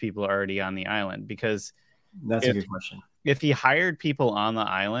group of people already on the island? Because that's a good question. If he hired people on the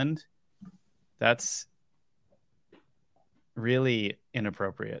island, that's really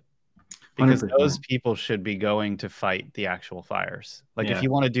inappropriate. Because 100%. Those people should be going to fight the actual fires. Like, if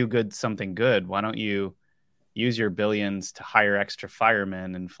you want to do something good, why don't you use your billions to hire extra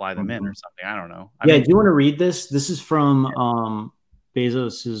firemen and fly them in or something? I don't know. Do you want to read this? This is from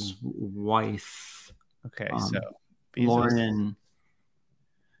Bezos's wife. Okay, so Bezos. Lauren.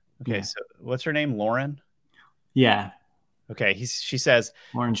 Okay, so what's her name? Lauren? Yeah. Okay, she says,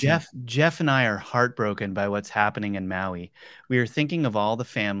 Lauren Jeff and I are heartbroken by what's happening in Maui. We are thinking of all the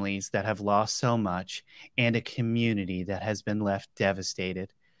families that have lost so much and a community that has been left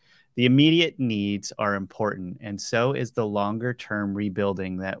devastated. The immediate needs are important, and so is the longer-term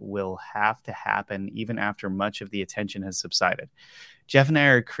rebuilding that will have to happen even after much of the attention has subsided. Jeff and I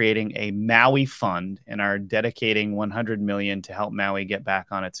are creating a Maui fund and are dedicating $100 million to help Maui get back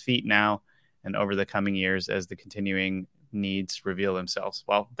on its feet now and over the coming years as the continuing needs reveal themselves.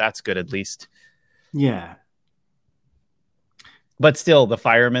 Well, that's good, at least. Yeah. But still, the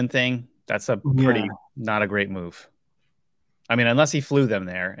fireman thing, that's a pretty not a great move. I mean, unless he flew them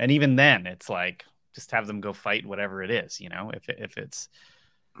there. And even then, it's like, just have them go fight whatever it is, you know, if it's.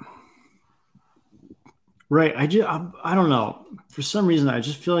 Right. I don't know. For some reason, I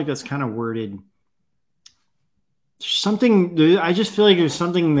just feel like that's kind of worded. I just feel like there's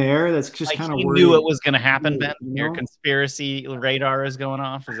something there that's just kind of worded. You knew it was going to happen, Ben? You know? Your conspiracy radar is going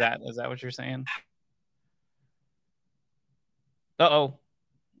off? Is that what you're saying? Uh-oh.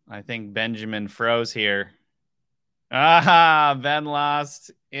 I think Benjamin froze here. Ben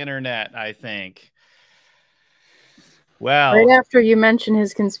lost internet, I think. Well, right after you mention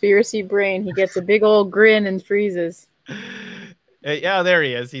his conspiracy brain, he gets a big old grin and freezes. Yeah, there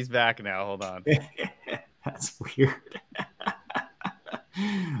he is. He's back now. Hold on. That's weird.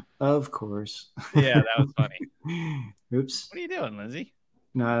 Of course. Yeah, that was funny. Oops. What are you doing, Lindsay?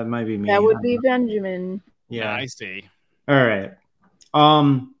 No, it might be me. That would be Benjamin. Yeah, I see. All right.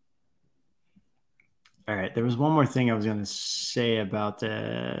 All right. There was one more thing I was going to say about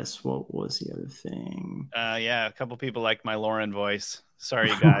this. What was the other thing? Yeah, a couple people like my Lauren voice. Sorry,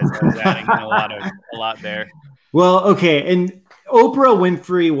 you guys. I was adding a lot there. Well, okay. And Oprah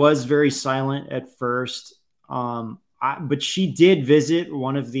Winfrey was very silent at first, but she did visit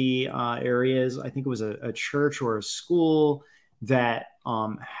one of the areas. I think it was a church or a school that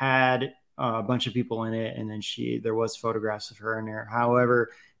had a bunch of people in it, and then there was photographs of her in there.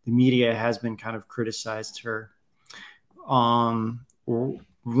 However, the media has been kind of criticized her.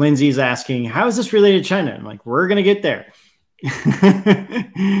 Lindsay's asking, how is this related to China? I'm like, we're going to get there.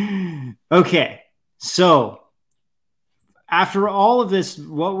 Okay. So after all of this,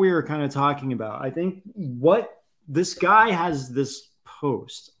 what we were kind of talking about, I think what this guy has this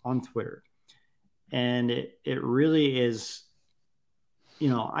post on Twitter, and it really is,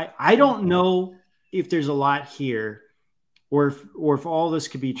 I don't know if there's a lot here or if all this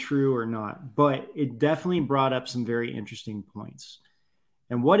could be true or not, but it definitely brought up some very interesting points.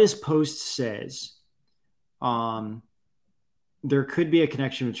 And what his post says, there could be a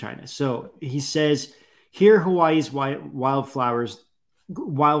connection with China. So he says, here Hawaii's wildfires.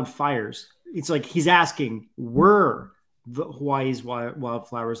 It's like he's asking, were the Hawaii's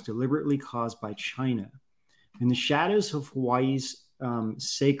wildflowers deliberately caused by China? In the shadows of Hawaii's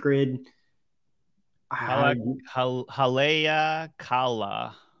sacred Haleakala.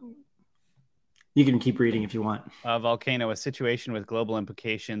 You can keep reading if you want. A volcano, a situation with global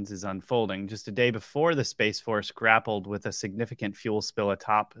implications, is unfolding. Just a day before the Space Force grappled with a significant fuel spill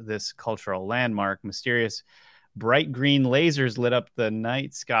atop this cultural landmark, mysterious bright green lasers lit up the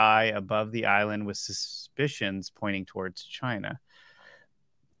night sky above the island with suspicions pointing towards China.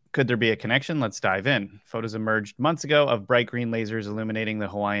 Could there be a connection? Let's dive in. Photos emerged months ago of bright green lasers illuminating the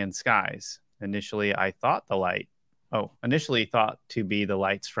Hawaiian skies. Initially thought to be the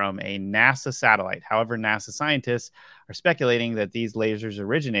lights from a NASA satellite. However, NASA scientists are speculating that these lasers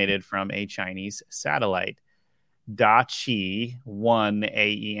originated from a Chinese satellite, Dachi 1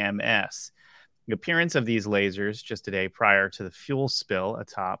 AEMS. The appearance of these lasers just a day prior to the fuel spill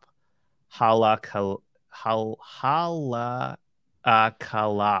atop Haleakala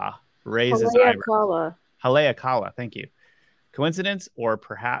raises eyebrows. Haleakala, thank you. Coincidence or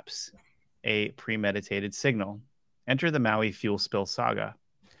perhaps a premeditated signal? Enter the Maui fuel spill saga.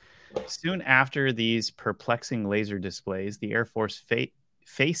 Soon after these perplexing laser displays, the Air Force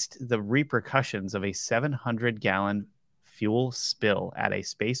faced the repercussions of a 700-gallon fuel spill at a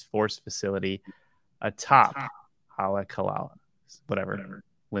Space Force facility atop Haleakala, whatever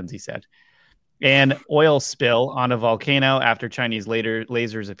Lindsay said. An oil spill on a volcano after Chinese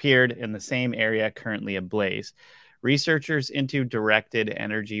lasers appeared in the same area currently ablaze. Researchers into directed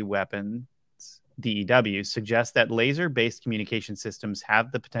energy weapons, DEW, suggest that laser-based communication systems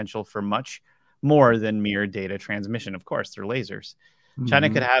have the potential for much more than mere data transmission. Of course, they're lasers. Mm-hmm. China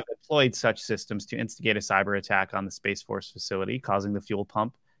could have employed such systems to instigate a cyber attack on the Space Force facility, causing the fuel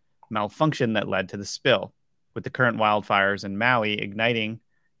pump malfunction that led to the spill. With the current wildfires in Maui igniting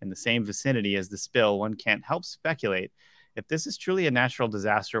in the same vicinity as the spill, one can't help speculate if this is truly a natural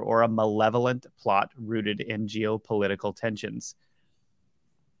disaster or a malevolent plot rooted in geopolitical tensions.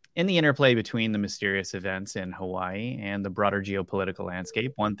 In the interplay between the mysterious events in Hawaii and the broader geopolitical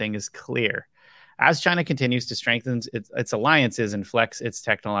landscape, one thing is clear. As China continues to strengthen its alliances and flex its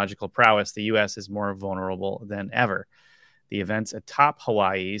technological prowess, the U.S. is more vulnerable than ever. The events atop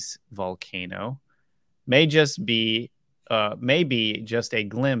Hawaii's volcano may be just a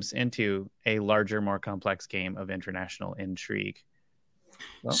glimpse into a larger, more complex game of international intrigue.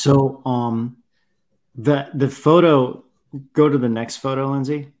 Well. So the photo, go to the next photo,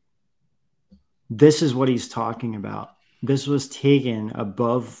 Lindsay. This is what he's talking about. This was taken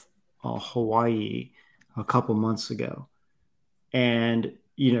above Hawaii a couple months ago. And,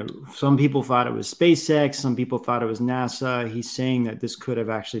 some people thought it was SpaceX. Some people thought it was NASA. He's saying that this could have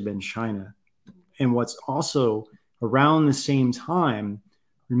actually been China. And what's also around the same time,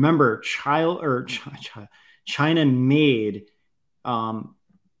 remember, China made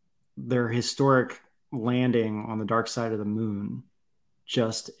their historic landing on the dark side of the moon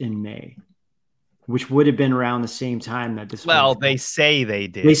just in May, which would have been around the same time that this. Well, they say they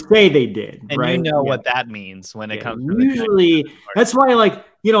did. They say they did, and right? What that means when it comes to usually. That's why,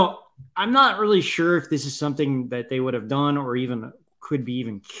 I'm not really sure if this is something that they would have done or even could be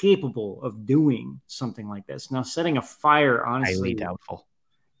even capable of doing something like this. Now, setting a fire, honestly, highly doubtful.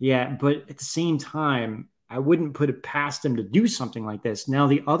 Yeah, but at the same time, I wouldn't put it past them to do something like this. Now,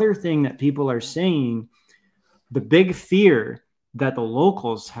 the other thing that people are saying, the big fear that the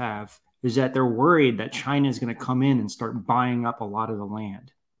locals have is that they're worried that China is going to come in and start buying up a lot of the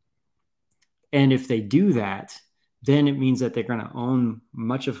land. And if they do that, then it means that they're going to own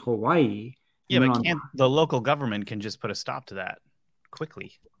much of Hawaii. Yeah, but the local government can just put a stop to that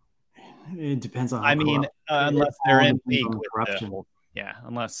quickly? It depends on. Unless they're in league with corruption. Yeah,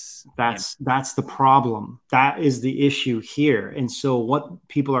 unless that's the problem. That is the issue here. And so what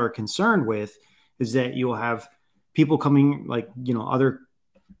people are concerned with is that you'll have people coming, other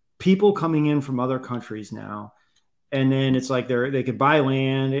people coming in from other countries now, and then it's like they could buy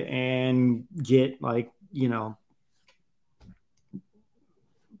land and get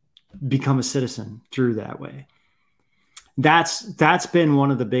become a citizen through that way. That's been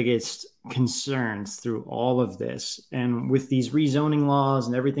one of the biggest concerns through all of this. And with these rezoning laws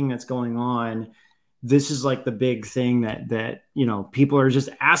and everything that's going on, this is like the big thing that people are just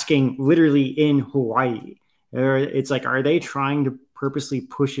asking literally in Hawaii. It's like, are they trying to purposely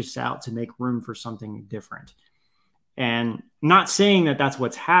push us out to make room for something different? And not saying that that's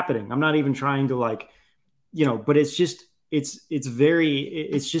what's happening. I'm not even trying to but it's just,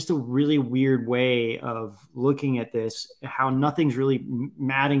 it's just a really weird way of looking at this, how nothing's really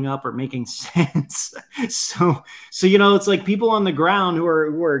matting up or making sense. So, it's like people on the ground who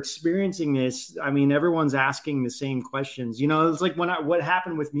are experiencing this. I mean, everyone's asking the same questions. It's like what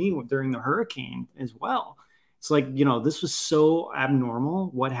happened with me during the hurricane as well. It's like, this was so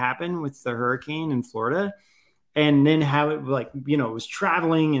abnormal. What happened with the hurricane in Florida? And then how it was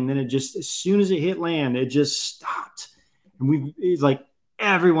traveling, and then it just, as soon as it hit land, it just stopped. And it's like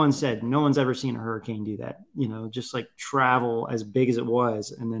everyone said, no one's ever seen a hurricane do that, just travel as big as it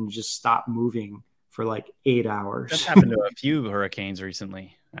was and then just stop moving for 8 hours. That's happened to a few hurricanes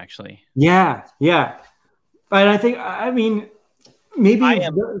recently, actually. Yeah. But maybe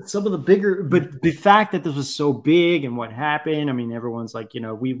some of the bigger, but the fact that this was so big and what happened, everyone's like,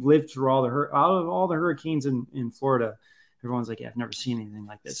 we've lived through all the hurricanes in Florida. Everyone's like, yeah, I've never seen anything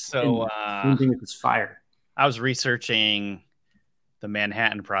like this. So same thing with this fire. I was researching the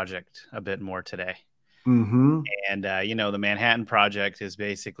Manhattan Project a bit more today. Mm-hmm. And, the Manhattan Project is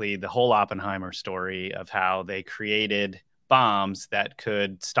basically the whole Oppenheimer story of how they created bombs that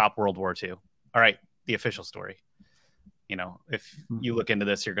could stop World War II. All right, the official story. If you look into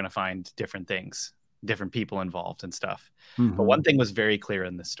this, you're going to find different things, different people involved and stuff. Mm-hmm. But one thing was very clear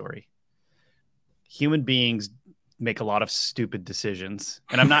in this story. Human beings make a lot of stupid decisions.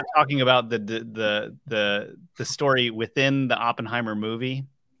 And I'm not talking about the story within the Oppenheimer movie.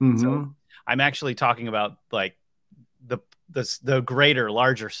 Mm-hmm. So I'm actually talking about the greater,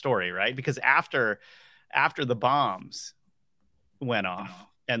 larger story, right? Because after the bombs went off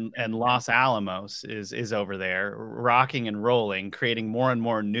and Los Alamos is over there rocking and rolling, creating more and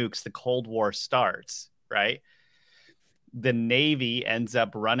more nukes, the Cold War starts, right? The Navy ends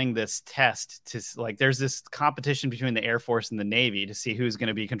up running this test to there's this competition between the Air Force and the Navy to see who's going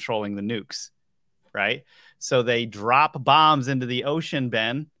to be controlling the nukes, right? So they drop bombs into the ocean,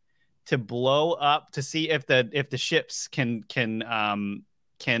 Ben, to blow up to see if the ships can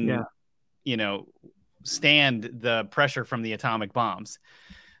stand the pressure from the atomic bombs.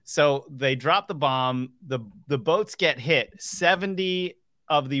 So they drop the bomb, the boats get hit. 70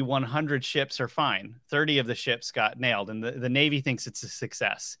 of the 100 ships are fine. 30 of the ships got nailed, and the Navy thinks it's a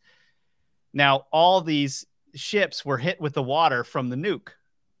success. Now, all these ships were hit with the water from the nuke.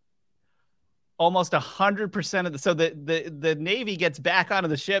 Almost 100% of the Navy gets back onto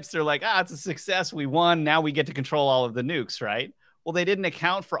the ships. They're like, it's a success. We won. Now we get to control all of the nukes, right? Well, they didn't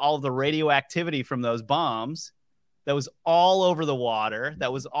account for all of the radioactivity from those bombs that was all over the water,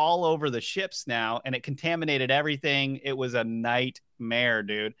 that was all over the ships now, and it contaminated everything. It was a nightmare,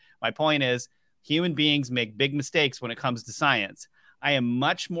 dude. My point is, human beings make big mistakes when it comes to science. I am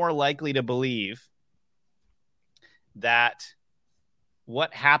much more likely to believe that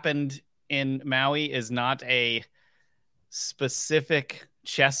what happened in Maui is not a specific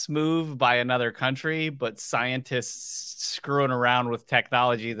chess move by another country, but scientists screwing around with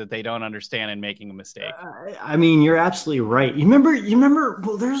technology that they don't understand and making a mistake. I mean, you're absolutely right. You remember,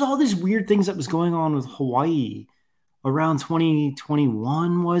 well, there's all these weird things that was going on with Hawaii around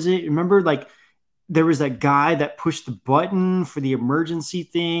 2021, was it? Remember, like, there was that guy that pushed the button for the emergency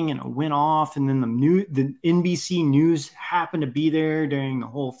thing and it went off, and then the NBC News happened to be there during the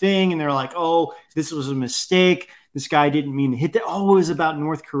whole thing, and they're like, oh, this was a mistake. This guy didn't mean to hit that. Oh, it was about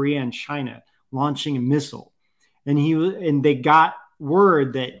North Korea and China launching a missile. And they got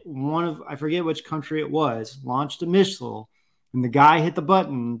word that I forget which country it was, launched a missile, and the guy hit the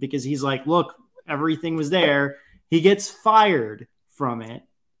button because he's like, look, everything was there. He gets fired from it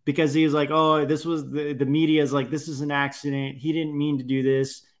because he was like, oh, this was the media is like, this is an accident. He didn't mean to do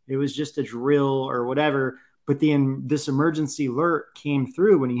this. It was just a drill or whatever. But then this emergency alert came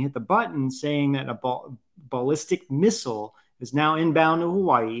through when he hit the button saying that a ballistic missile is now inbound to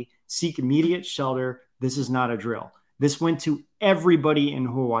Hawaii. Seek immediate shelter. This is not a drill. This went to everybody in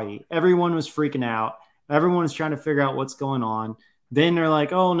Hawaii. Everyone was freaking out. Everyone was trying to figure out what's going on. Then they're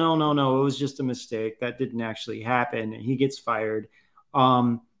like, oh, no. It was just a mistake. That didn't actually happen. And he gets fired.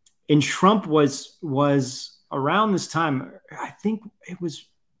 And Trump was around this time. I think it was,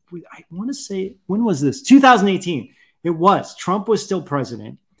 I want to say, when was this? 2018. It was. Trump was still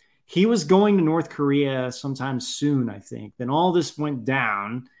president. He was going to North Korea sometime soon, I think. Then all this went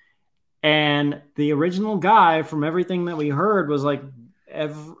down. And the original guy, from everything that we heard, was like,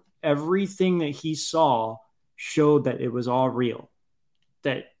 everything that he saw showed that it was all real,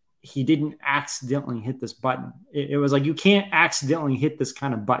 that he didn't accidentally hit this button. It was like, you can't accidentally hit this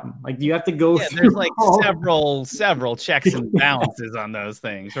kind of button. Like, you have to go through. There's like several checks and balances on those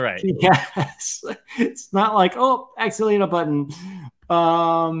things, right? Yes. It's not like, oh, accidentally hit a button.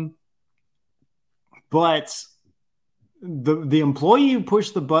 But the employee who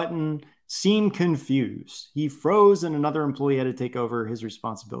pushed the button seemed confused. He froze, and another employee had to take over his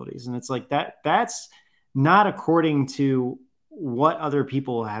responsibilities. And it's like that's not according to what other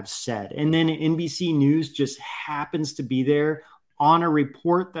people have said. And then NBC News just happens to be there on a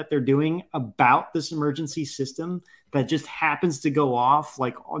report that they're doing about this emergency system that just happens to go off.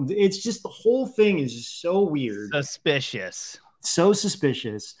 Like, it's just, the whole thing is just so weird. So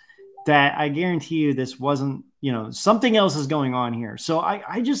suspicious that I guarantee you this wasn't, something else is going on here. So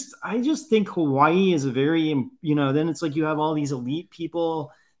I just think Hawaii is a very, then it's like you have all these elite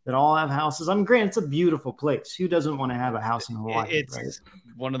people that all have houses. I mean, granted, it's a beautiful place. Who doesn't want to have a house in Hawaii? It's right?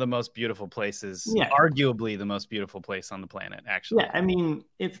 one of the most beautiful places, arguably the most beautiful place on the planet, actually. Yeah, I mean,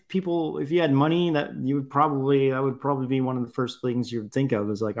 if you had money, that would probably be one of the first things you would think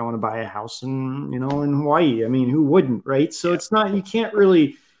of, is like, I want to buy a house in Hawaii. I mean, who wouldn't, right? So it's not, you can't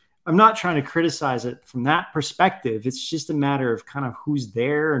really, I'm not trying to criticize it from that perspective. It's just a matter of kind of who's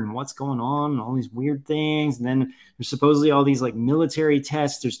there and what's going on and all these weird things. And then there's supposedly all these like military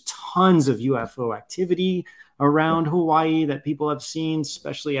tests. There's tons of UFO activity around Hawaii that people have seen,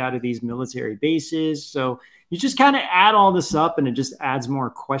 especially out of these military bases. So you just kind of add all this up, and it just adds more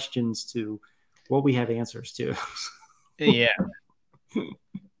questions to what we have answers to. Yeah.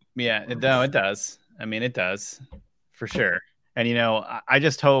 No, it does. I mean, it does for sure. And, I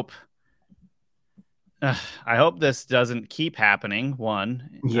just hope, I hope this doesn't keep happening.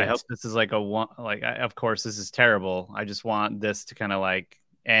 One, yes. I hope this is like of course this is terrible. I just want this to kind of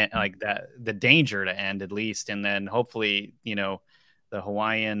the danger to end at least. And then hopefully, the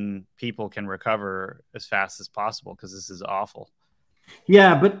Hawaiian people can recover as fast as possible, because this is awful.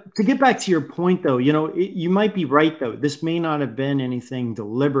 Yeah. But to get back to your point though, you might be right though. This may not have been anything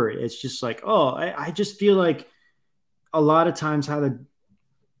deliberate. It's just like, I just feel like a lot of times how the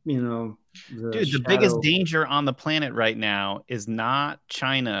biggest danger on the planet right now is not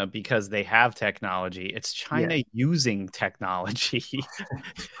China because they have technology. It's China using technology.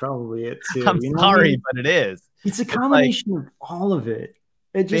 Probably it too. I'm sorry, but it is. It's a combination of all of it.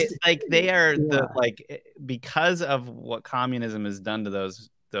 It just they are because of what communism has done to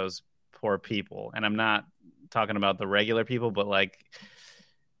those poor people. And I'm not talking about the regular people, but like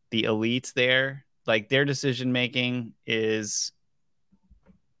the elites there. Like, their decision making is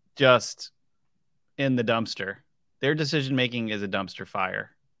just in the dumpster. Their decision making is a dumpster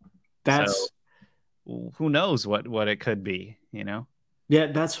fire. So, who knows what it could be, Yeah,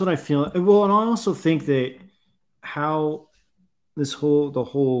 that's what I feel. Well, and I also think that how the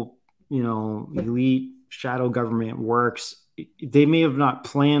whole, elite shadow government works. They may have not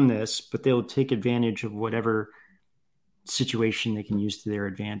planned this, but they'll take advantage of whatever situation they can use to their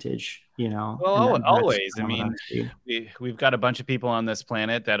advantage, Well, always. I mean, we've got a bunch of people on this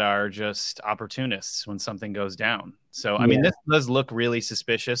planet that are just opportunists when something goes down. So, I mean, this does look really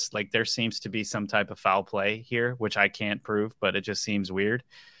suspicious. Like there seems to be some type of foul play here, which I can't prove, but it just seems weird.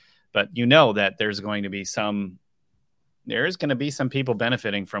 But that there's going to be some people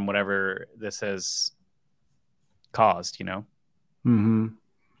benefiting from whatever this has caused, Mm-hmm.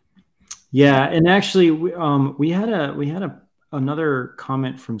 Yeah, and actually, we had another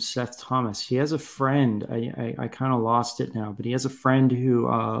comment from Seth Thomas. He has a friend. I kind of lost it now, but he has a friend who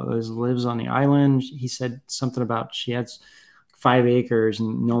lives on the island. He said something about she has 5 acres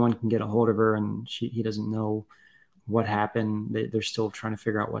and no one can get a hold of her, and he doesn't know what happened. They're still trying to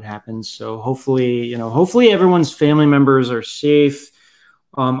figure out what happened. So hopefully everyone's family members are safe.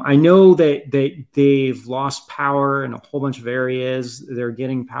 I know that they've lost power in a whole bunch of areas. They're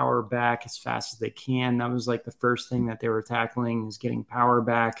getting power back as fast as they can. That was like the first thing that they were tackling, is getting power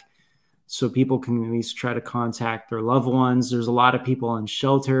back so people can at least try to contact their loved ones. There's a lot of people in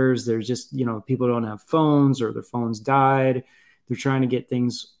shelters. There's just, people don't have phones or their phones died. They're trying to get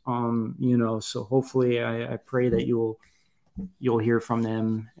things, so hopefully I pray that you'll hear from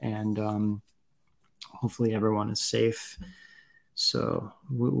them, and hopefully everyone is safe. So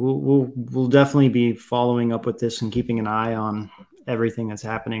we'll definitely be following up with this and keeping an eye on everything that's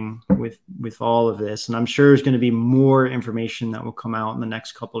happening with all of this. And I'm sure there's going to be more information that will come out in the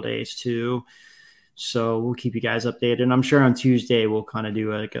next couple of days too. So we'll keep you guys updated. And I'm sure on Tuesday we'll kind of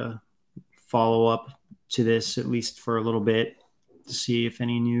do like a follow up to this, at least for a little bit, to see if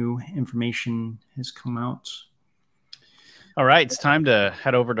any new information has come out. All right, it's time to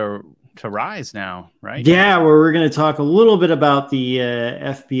head over to Rise now, right? Yeah, where we're going to talk a little bit about the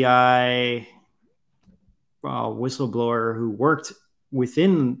FBI whistleblower who worked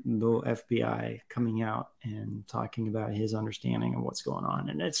within the FBI coming out and talking about his understanding of what's going on.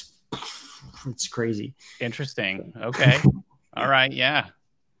 And it's crazy. Interesting. Okay. All right. Yeah.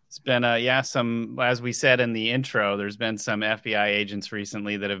 It's been, some, as we said in the intro, there's been some FBI agents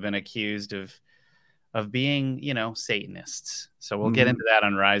recently that have been accused of being, Satanists. So we'll get into that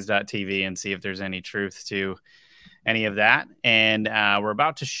on rise.tv and see if there's any truth to any of that. And we're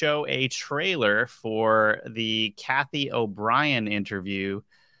about to show a trailer for the Kathy O'Brien interview,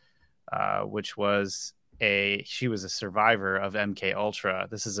 which was she was a survivor of MK Ultra.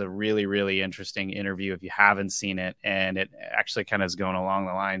 This is a really, really interesting interview if you haven't seen it. And it actually kind of is going along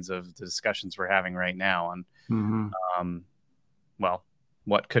the lines of the discussions we're having right now on,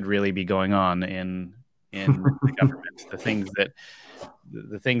 what could really be going on in the government, the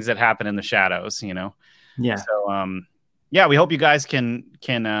things that happen in the shadows, Yeah. So, we hope you guys can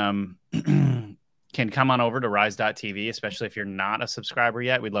come on over to rise.tv, especially if you're not a subscriber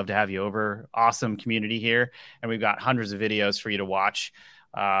yet. We'd love to have you over. Awesome community here. And we've got hundreds of videos for you to watch.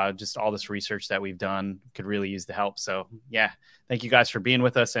 Just all this research that we've done could really use the help. So thank you guys for being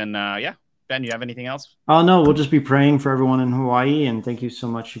with us. And Ben, you have anything else? Oh, no, we'll just be praying for everyone in Hawaii. And thank you so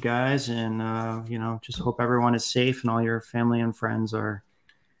much, you guys. And, just hope everyone is safe and all your family and friends are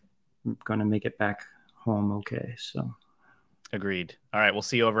going to make it back home okay. So agreed. All right, we'll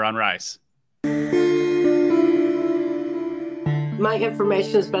see you over on Rise. My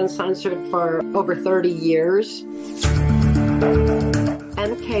information has been censored for over 30 years.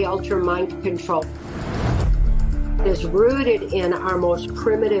 MK Ultra mind control is rooted in our most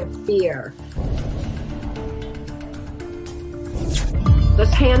primitive fear.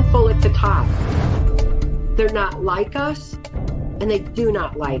 This handful at the top, they're not like us, and they do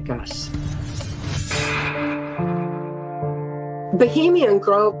not like us. Bohemian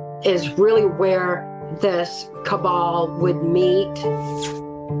Grove is really where this cabal would meet.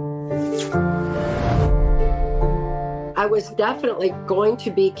 I was definitely going to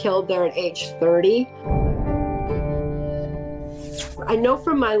be killed there at age 30. I know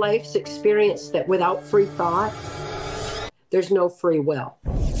from my life's experience that without free thought, there's no free will.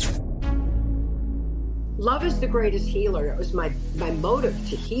 Love is the greatest healer. It was my motive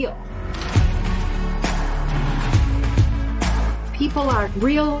to heal. People are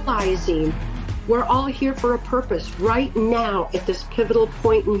realizing we're all here for a purpose right now at this pivotal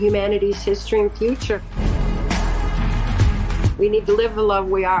point in humanity's history and future. We need to live the love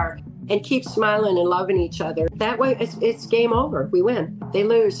we are and keep smiling and loving each other. That way, it's game over. We win. They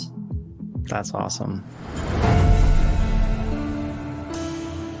lose. That's awesome.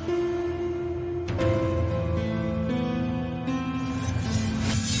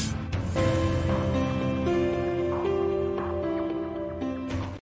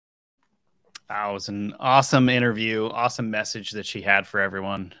 That was an awesome interview, awesome message that she had for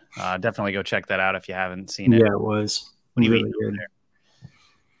everyone. Definitely go check that out if you haven't seen it. Yeah, it was. What do you really eat good.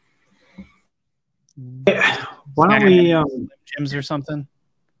 there? Why don't Snacking we on Slim Jims or something?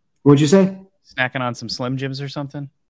 What'd you say? Snacking on some Slim Jims or something?